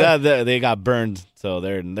NFL see back? that they got burned, so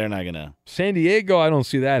they're not gonna. San Diego, I don't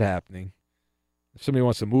see that happening. If somebody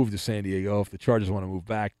wants to move to San Diego, if the Chargers want to move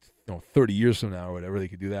back, 30 years from now or whatever, they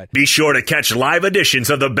could do that. Be sure to catch live editions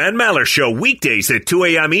of the Ben Maller Show weekdays at 2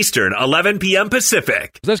 a.m. Eastern, 11 p.m.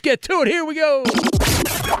 Pacific. Let's get to it. Here we go.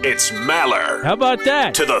 It's Maller. How about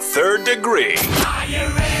that? To the third degree.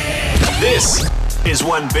 This is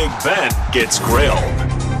when Big Ben gets grilled.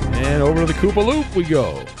 And over to the Koopa Loop we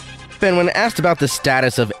go. Ben, when asked about the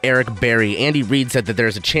status of Eric Berry, Andy Reid said that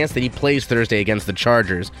there's a chance that he plays Thursday against the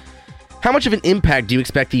Chargers. How much of an impact do you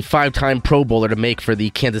expect the 5-time Pro Bowler to make for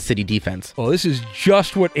the Kansas City defense? Well, this is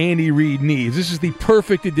just what Andy Reid needs. This is the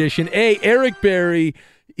perfect addition. Eric Berry,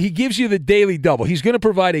 he gives you the daily double. He's going to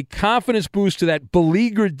provide a confidence boost to that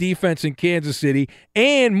beleaguered defense in Kansas City,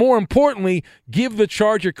 and more importantly, give the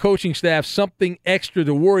Charger coaching staff something extra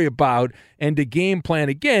to worry about and to game plan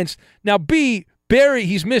against. Now, Berry,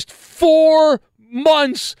 he's missed 4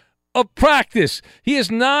 months of practice. He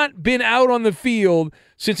has not been out on the field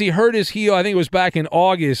since he hurt his heel. I think it was back in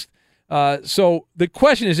August. So the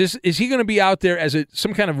question is he going to be out there as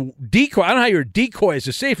some kind of decoy? I don't know how you're a decoy as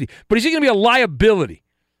a safety, but is he going to be a liability?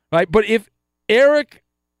 Right? But if Eric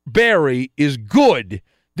Berry is good,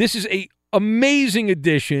 this is a amazing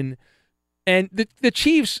addition. And the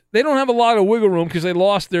Chiefs, they don't have a lot of wiggle room because they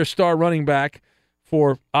lost their star running back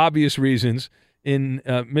for obvious reasons in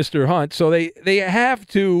Mr. Hunt. So they have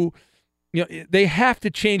to, they have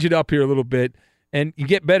to change it up here a little bit and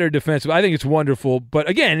get better defensive. I think it's wonderful. But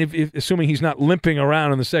again, if assuming he's not limping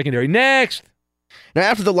around in the secondary. Next. Now,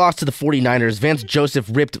 after the loss to the 49ers, Vance Joseph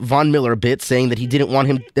ripped Von Miller a bit, saying that he didn't want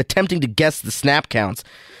him attempting to guess the snap counts.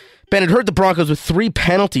 Ben had hurt the Broncos with 3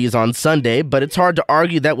 penalties on Sunday, but it's hard to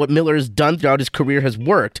argue that what Miller has done throughout his career has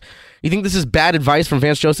worked. You think this is bad advice from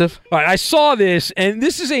Vance Joseph? All right, I saw this, and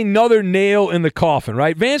this is another nail in the coffin,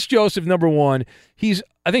 right? Vance Joseph, number one, he's,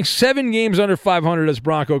 I think, 7 games under 500 as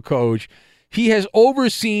Bronco coach. He has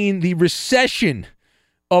overseen the recession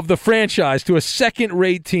of the franchise to a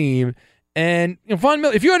second-rate team. And Von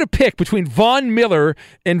Miller, if you had to pick between Von Miller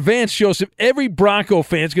and Vance Joseph, every Bronco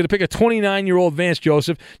fan is going to pick a 29-year-old Vance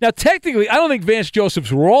Joseph. Now, technically, I don't think Vance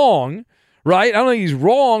Joseph's wrong, right? I don't think he's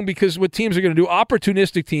wrong because what teams are going to do,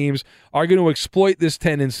 opportunistic teams are going to exploit this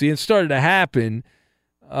tendency. It started to happen.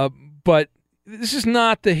 But this is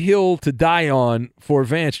not the hill to die on for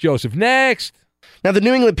Vance Joseph. Next. Now, the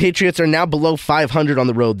New England Patriots are now below 500 on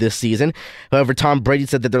the road this season. However, Tom Brady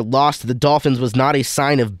said that their loss to the Dolphins was not a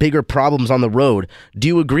sign of bigger problems on the road. Do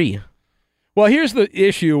you agree? Well, here's the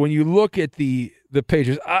issue. When you look at the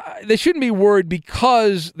Patriots, they shouldn't be worried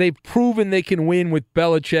because they've proven they can win with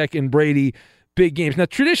Belichick and Brady big games. Now,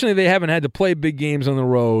 traditionally, they haven't had to play big games on the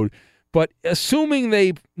road, but assuming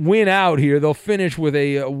they win out here, they'll finish with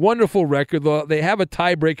a wonderful record. They have a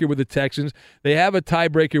tiebreaker with the Texans. They have a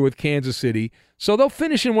tiebreaker with Kansas City. So they'll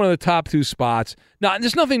finish in one of the top 2 spots. Now,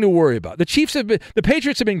 there's nothing to worry about. The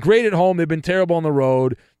Patriots have been great at home. They've been terrible on the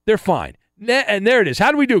road. They're fine. And there it is.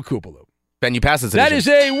 How do we do, Koopaloo? Ben, you pass this. That is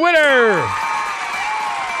a winner.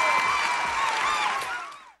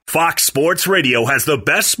 Fox Sports Radio has the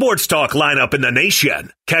best sports talk lineup in the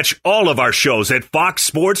nation. Catch all of our shows at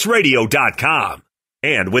foxsportsradio.com.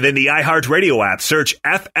 And within the iHeartRadio app, search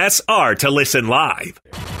FSR to listen live.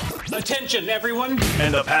 Attention, everyone.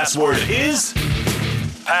 And the password is...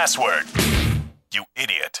 Password. You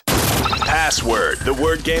idiot. Password, the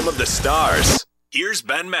word game of the stars. Here's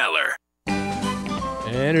Ben Maller.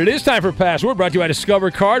 And it is time for Password, brought to you by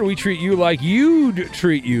Discover Card. We treat you like you'd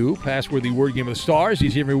treat you. Password, the word game of the stars.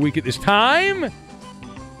 He's here every week at this time.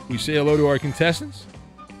 We say hello to our contestants.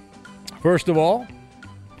 First of all,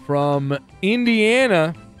 from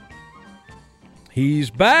Indiana, he's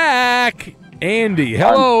back. Andy.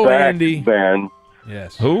 Hello, I'm back, Andy. Ben.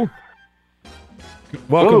 Yes. Who?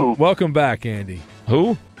 Welcome back, Andy.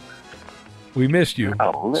 Who? We missed you.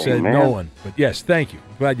 Said man. no one. But yes, thank you.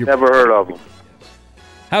 Glad you're Never heard of him.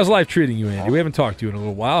 How's life treating you, Andy? We haven't talked to you in a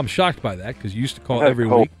little while. I'm shocked by that because you used to call every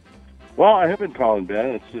week. Well, I have been calling,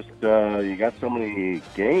 Ben. It's just you got so many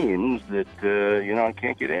games that I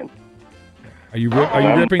can't get in. Are you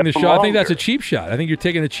ripping the show? I think that's a cheap shot. I think you're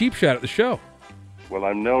taking a cheap shot at the show. Well,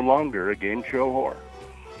 I'm no longer a game show whore.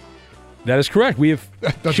 That is correct. We have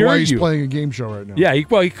That's cured why he's you. playing a game show right now. Yeah,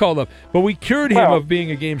 he called up. But we cured him of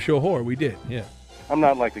being a game show whore. We did, yeah. I'm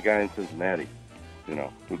not like the guy in Cincinnati,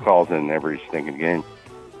 who calls in every stinking game.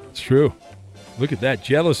 It's true. Look at that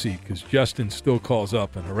jealousy because Justin still calls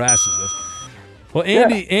up and harasses us. Well,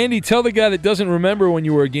 Andy, tell the guy that doesn't remember when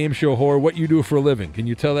you were a game show whore what you do for a living. Can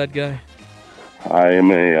you tell that guy? I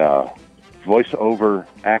am a voiceover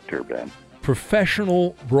actor, Ben.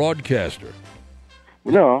 Professional broadcaster.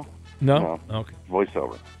 No. Okay.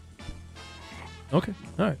 Voiceover. Okay.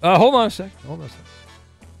 All right. Hold on a sec.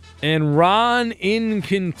 And Ron in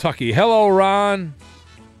Kentucky. Hello, Ron.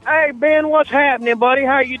 Hey, Ben, what's happening, buddy?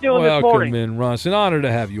 How you doing this morning? Welcome in, Ron. It's an honor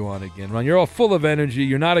to have you on again, Ron. You're all full of energy.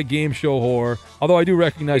 You're not a game show whore, although I do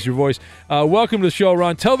recognize your voice. Welcome to the show,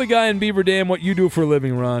 Ron. Tell the guy in Beaver Dam what you do for a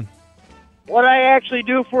living, Ron. What I actually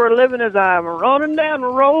do for a living is I'm running down the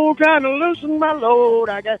road trying to loosen my load.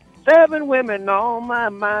 I got 7 women on my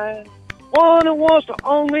mind. 1 who wants to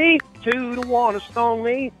own me, 2 that want to stone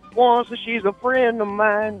me, 1 says she's a friend of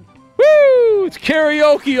mine. Woo! It's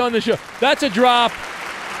karaoke on the show. That's a drop.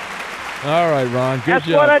 All right, Ron. Good job. That's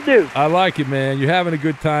what I do. I like it, man. You're having a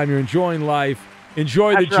good time. You're enjoying life.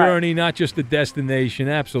 Enjoy the journey, not just the destination.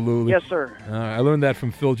 Absolutely. Yes, sir. All right, I learned that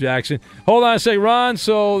from Phil Jackson. Hold on a second, Ron.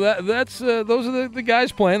 So that's those are the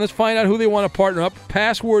guys playing. Let's find out who they want to partner up.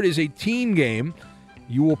 Password is a team game.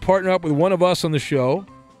 You will partner up with one of us on the show,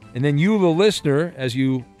 and then you, the listener, as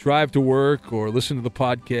you drive to work or listen to the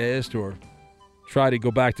podcast or try to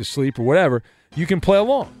go back to sleep or whatever, you can play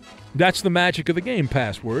along. That's the magic of the game,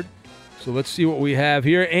 Password. So let's see what we have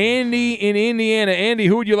here. Andy in Indiana. Andy,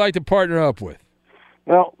 who would you like to partner up with?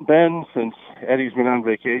 Well, Ben, since Eddie's been on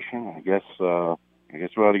vacation, I guess we ought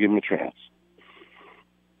to give him a chance.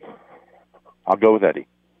 I'll go with Eddie.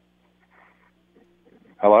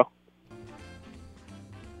 Hello?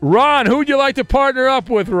 Ron, who would you like to partner up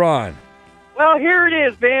with, Ron? Well, here it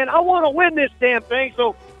is, Ben. I want to win this damn thing,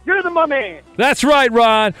 so you're my man. That's right,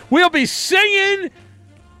 Ron. We'll be singing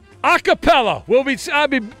a cappella.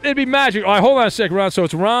 It'd be magic. All right, hold on a second, Ron. So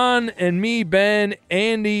it's Ron and me, Ben,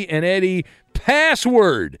 Andy, and Eddie.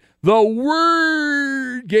 Password, the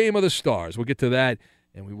word game of the stars. We'll get to that,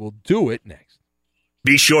 and we will do it next.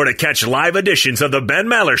 Be sure to catch live editions of the Ben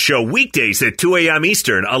Maller Show weekdays at 2 a.m.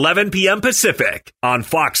 Eastern, 11 p.m. Pacific on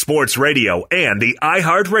Fox Sports Radio and the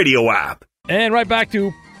iHeartRadio app. And right back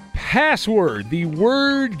to Password, the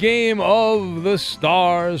word game of the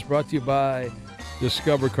stars, brought to you by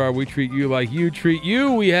Discover Card. We treat you like you treat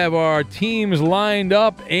you. We have our teams lined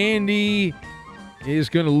up. Andy is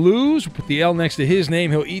going to lose. We'll put the L next to his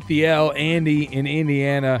name. He'll eat the L. Andy in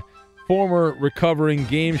Indiana, former recovering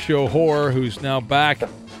game show whore who's now back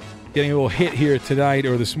getting a little hit here tonight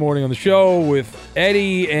or this morning on the show with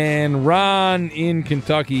Eddie and Ron in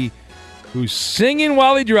Kentucky. who's singing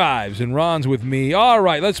while he drives, and Ron's with me. All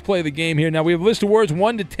right, let's play the game here. Now, we have a list of words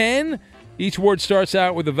 1 to 10. Each word starts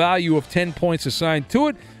out with a value of 10 points assigned to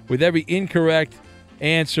it. With every incorrect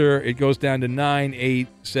answer, it goes down to 9, 8,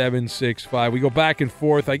 7, 6, 5. We go back and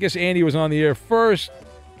forth. I guess Andy was on the air first.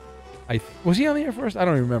 Was he on the air first? I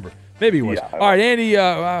don't even remember. Maybe he was. Yeah, all right, Andy,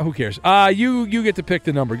 who cares? You get to pick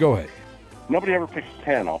the number. Go ahead. Nobody ever picks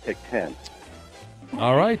 10. I'll pick 10.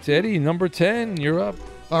 All right, Eddie, number 10, you're up.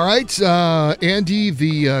 All right, Andy,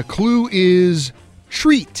 the clue is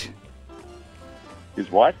treat. Is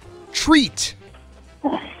what? Treat.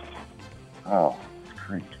 Oh,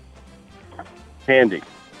 treat. Candy.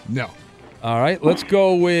 No. All right, let's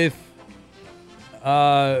go with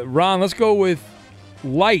Ron. Let's go with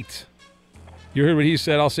light. You heard what he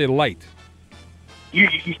said. I'll say light. Can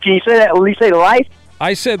you say that? Will you say light?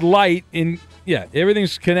 I said light. Yeah,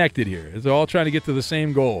 everything's connected here. It's all trying to get to the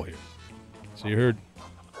same goal here. So you heard.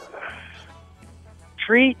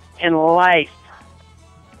 Treat and life.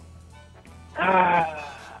 Gosh,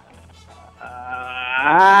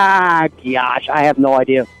 I have no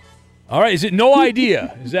idea. All right, is it no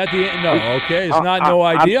idea? Is that the no? Okay, it's not no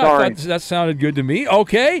idea. I'm sorry. I thought that sounded good to me.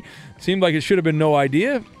 Okay, seemed like it should have been no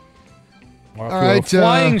idea. All right,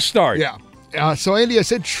 flying start. Yeah. So Andy, I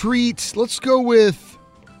said treat. Let's go with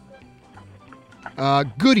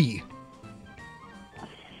goodie.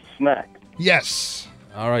 Snack. Yes.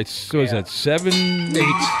 All right, so is that 7, 8? 8.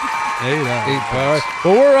 All right.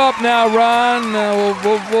 Well, we're up now, Ron.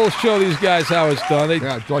 We'll show these guys how it's done.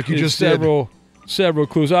 Like you just several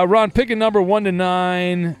clues. Ron, pick a number 1 to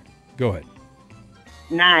 9. Go ahead.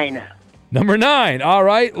 9. Number 9. All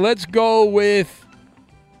right, let's go with.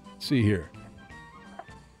 Let's see here.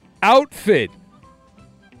 Outfit.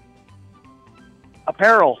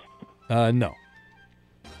 Apparel. No.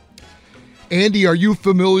 Andy, are you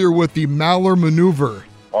familiar with the Maller maneuver?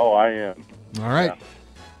 Oh, I am. All right.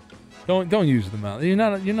 Yeah. Don't use the Maller.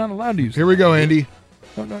 You're not allowed to use. Here we go, Andy.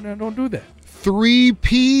 Don't do that.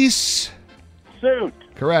 3-piece suit.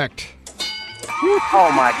 Correct.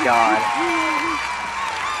 Oh my God.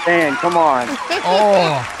 Dan, come on.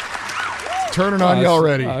 Oh. Turning on you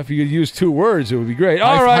already. If you could use 2 words, it would be great.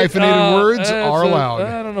 All right. Hyphenated words are allowed.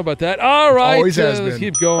 I don't know about that. All right. Always has Let's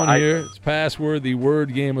been. keep going here. It's password, the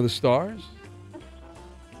word game of the stars.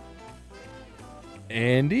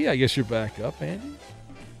 Andy, I guess you're back up, Andy.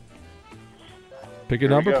 Pick a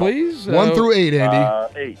number, please. 1 through 8,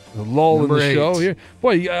 Andy. 8. The lull Number in the 8. show here.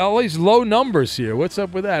 Boy, all these low numbers here. What's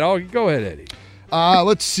up with that? Oh, go ahead, Eddie.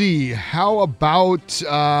 Let's see. How about...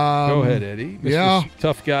 go ahead, Eddie. Mr.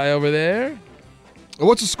 Tough guy over there.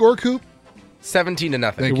 What's the score, Coop?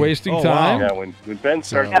 17-0. You're wasting time. Yeah, when Ben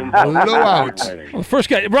starts... blowout. Well, the first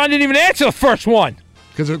guy, Ron didn't even answer the first one.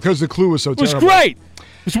 Because the clue was so terrible. It was great.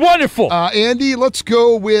 It was wonderful. Andy, let's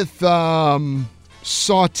go with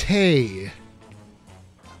saute.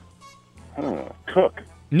 Cook.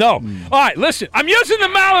 No. All right, listen. I'm using the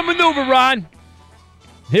Maller maneuver, Ron.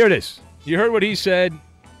 Here it is. You heard what he said.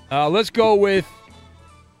 Let's go with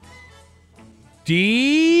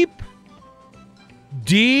deep. What?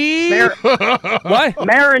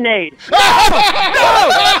 Marinade. No!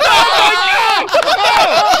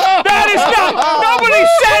 That is not. Nobody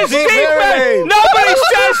says deep marinade. Nobody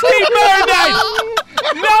says deep marinade.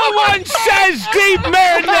 No one says deep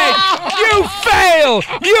marinade. You fail.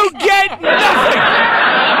 You get nothing.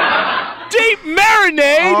 Deep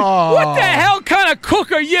marinade? Oh. What the hell kind of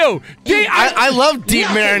cook are you? I love deep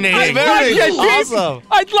marinade.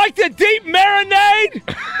 I'd like the deep marinade.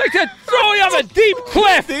 I'd like to throw you off a deep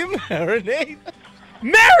cliff. Deep marinade?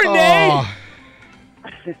 Marinade? Oh.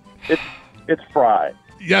 It's fried.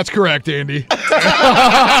 That's correct, Andy. See, Eddie?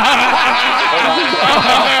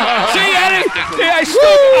 I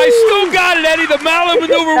still got it, Eddie. The Maller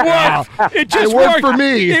maneuver worked. It just worked for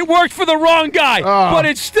me. It worked for the wrong guy, but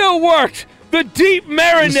it still worked. The deep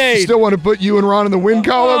marinade. You still want to put you and Ron in the win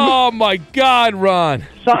column? Oh, my God, Ron.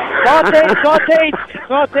 Sauteed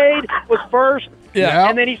was first. Yeah.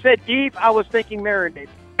 And then he said deep. I was thinking marinade.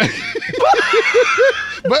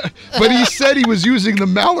 but he said he was using the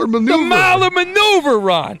Maller maneuver. The Maller maneuver,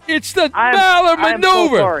 Ron. It's the Maller maneuver. I'm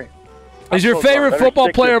so sorry. Is your favorite football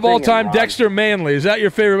player of all time Dexter Manley? Is that your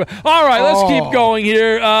favorite? All right, let's keep going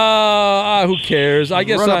here. Who cares? I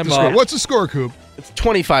guess I'm up. What's the score, Coop? It's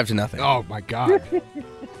 25-0. Oh, my God.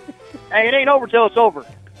 Hey, it ain't over till it's over.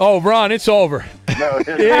 Oh, Ron, it's over. No,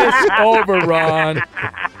 it's over, Ron.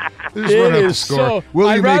 It is so.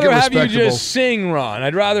 I'd rather have you just sing, Ron.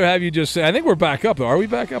 I'd rather have you just sing. I think we're back up. Are we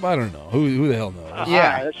back up? I don't know. Who the hell knows?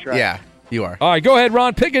 Yeah, that's right. Yeah, you are. All right, go ahead,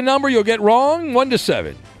 Ron. Pick a number you'll get wrong. 1 to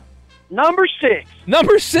 7. Number 6.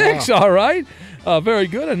 Number 6. All right. Very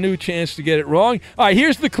good. A new chance to get it wrong. All right,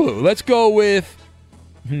 here's the clue. Let's go with,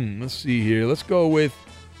 let's see here. Let's go with,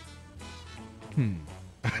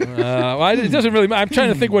 it doesn't really matter. I'm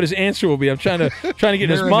trying to think what his answer will be. I'm trying to get in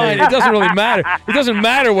his mind. It doesn't really matter. It doesn't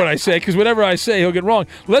matter what I say because whatever I say, he'll get wrong.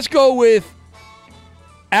 Let's go with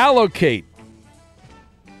allocate.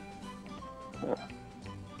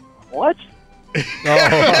 What? Good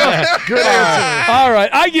answer. All right,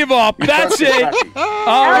 I give up. That's it.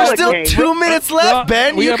 There's still 2 minutes left,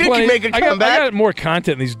 Ben. You can make a comeback. I got more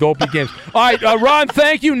content in these dopey games. All right, Ron,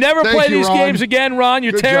 thank you. Never play these games again, Ron.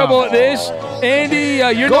 You're terrible at this. Andy,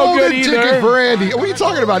 you're no good either. Golden ticket for Andy. What are you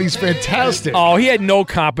talking about? He's fantastic. Oh, he had no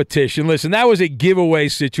competition. Listen, that was a giveaway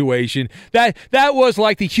situation. That was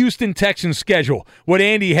like the Houston Texans schedule, what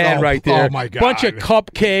Andy had right there. Oh, my God. Bunch of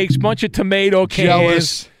cupcakes, bunch of tomato cans.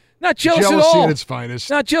 Jealous. Not jealous at Jealousy all. at its finest.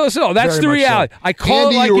 Not jealous at all. That's Very the much reality. so. I call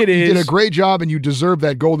Andy, it like it is. You did a great job, and you deserve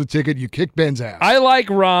that golden ticket. You kicked Ben's ass. I like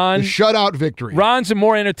Ron. The shutout victory. Ron's a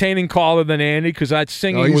more entertaining caller than Andy because that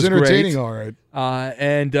singing was great. He's entertaining, all right.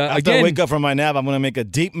 After again, I wake up from my nap, I'm going to make a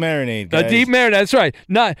deep marinade, guys. A deep marinade, that's right.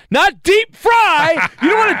 Not deep fry. You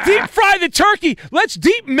don't want to deep fry the turkey. Let's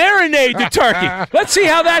deep marinate the turkey. Let's see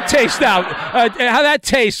how that tastes out. How that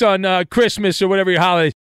tastes on Christmas or whatever your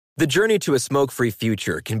holiday. The journey to a smoke-free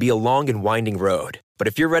future can be a long and winding road. But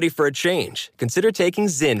if you're ready for a change, consider taking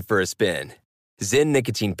Zyn for a spin. Zyn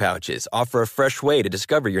nicotine pouches offer a fresh way to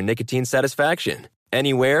discover your nicotine satisfaction.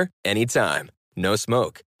 Anywhere, anytime. No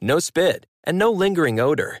smoke, no spit, and no lingering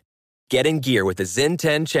odor. Get in gear with the Zyn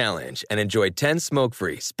 10 Challenge and enjoy 10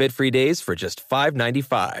 smoke-free, spit-free days for just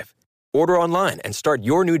 $5.95. Order online and start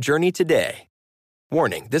your new journey today.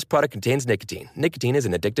 Warning, this product contains nicotine. Nicotine is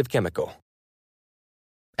an addictive chemical.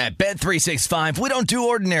 At Bet365, we don't do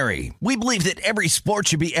ordinary. We believe that every sport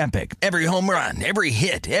should be epic. Every home run, every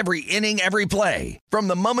hit, every inning, every play. From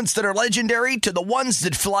the moments that are legendary to the ones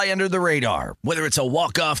that fly under the radar. Whether it's a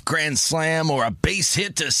walk-off grand slam or a base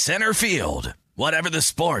hit to center field. Whatever the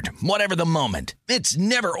sport, whatever the moment. It's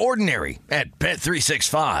never ordinary at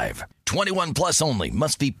Bet365. 21 plus only.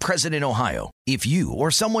 Must be present in Ohio. If you or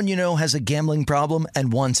someone you know has a gambling problem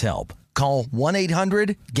and wants help, call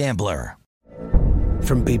 1-800-GAMBLER.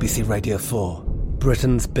 From BBC Radio 4,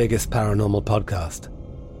 Britain's biggest paranormal podcast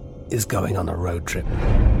is going on a road trip.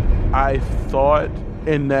 I thought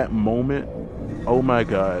in that moment, oh my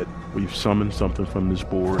God, we've summoned something from this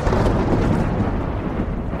board.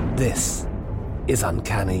 This is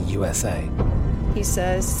Uncanny USA. He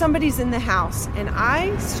says, somebody's in the house, and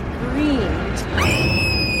I screamed.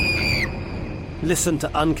 Listen to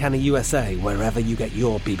Uncanny USA wherever you get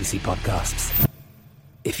your BBC podcasts,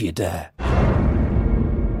 if you dare.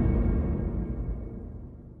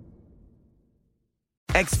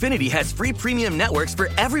 Xfinity has free premium networks for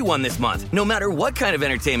everyone this month, no matter what kind of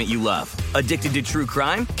entertainment you love. Addicted to true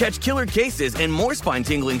crime? Catch killer cases and more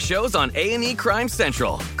spine-tingling shows on A&E Crime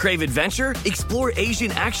Central. Crave adventure? Explore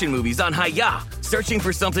Asian action movies on Hi-YAH. Searching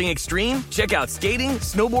for something extreme? Check out skating,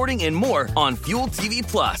 snowboarding, and more on Fuel TV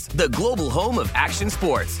Plus, the global home of action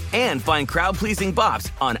sports. And find crowd-pleasing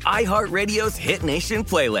bops on iHeartRadio's Hit Nation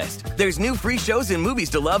playlist. There's new free shows and movies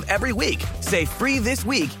to love every week. Say free this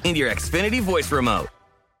week in your Xfinity voice remote.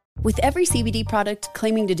 With every CBD product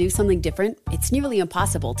claiming to do something different, it's nearly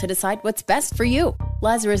impossible to decide what's best for you.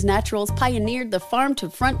 Lazarus Naturals pioneered the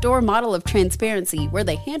farm-to-front-door model of transparency where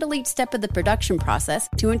they handle each step of the production process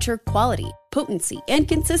to ensure quality, potency, and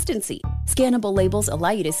consistency. Scannable labels allow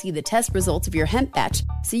you to see the test results of your hemp batch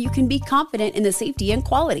so you can be confident in the safety and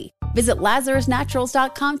quality. Visit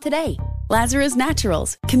LazarusNaturals.com today. Lazarus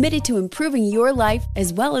Naturals, committed to improving your life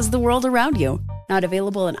as well as the world around you. Not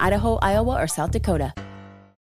available in Idaho, Iowa, or South Dakota.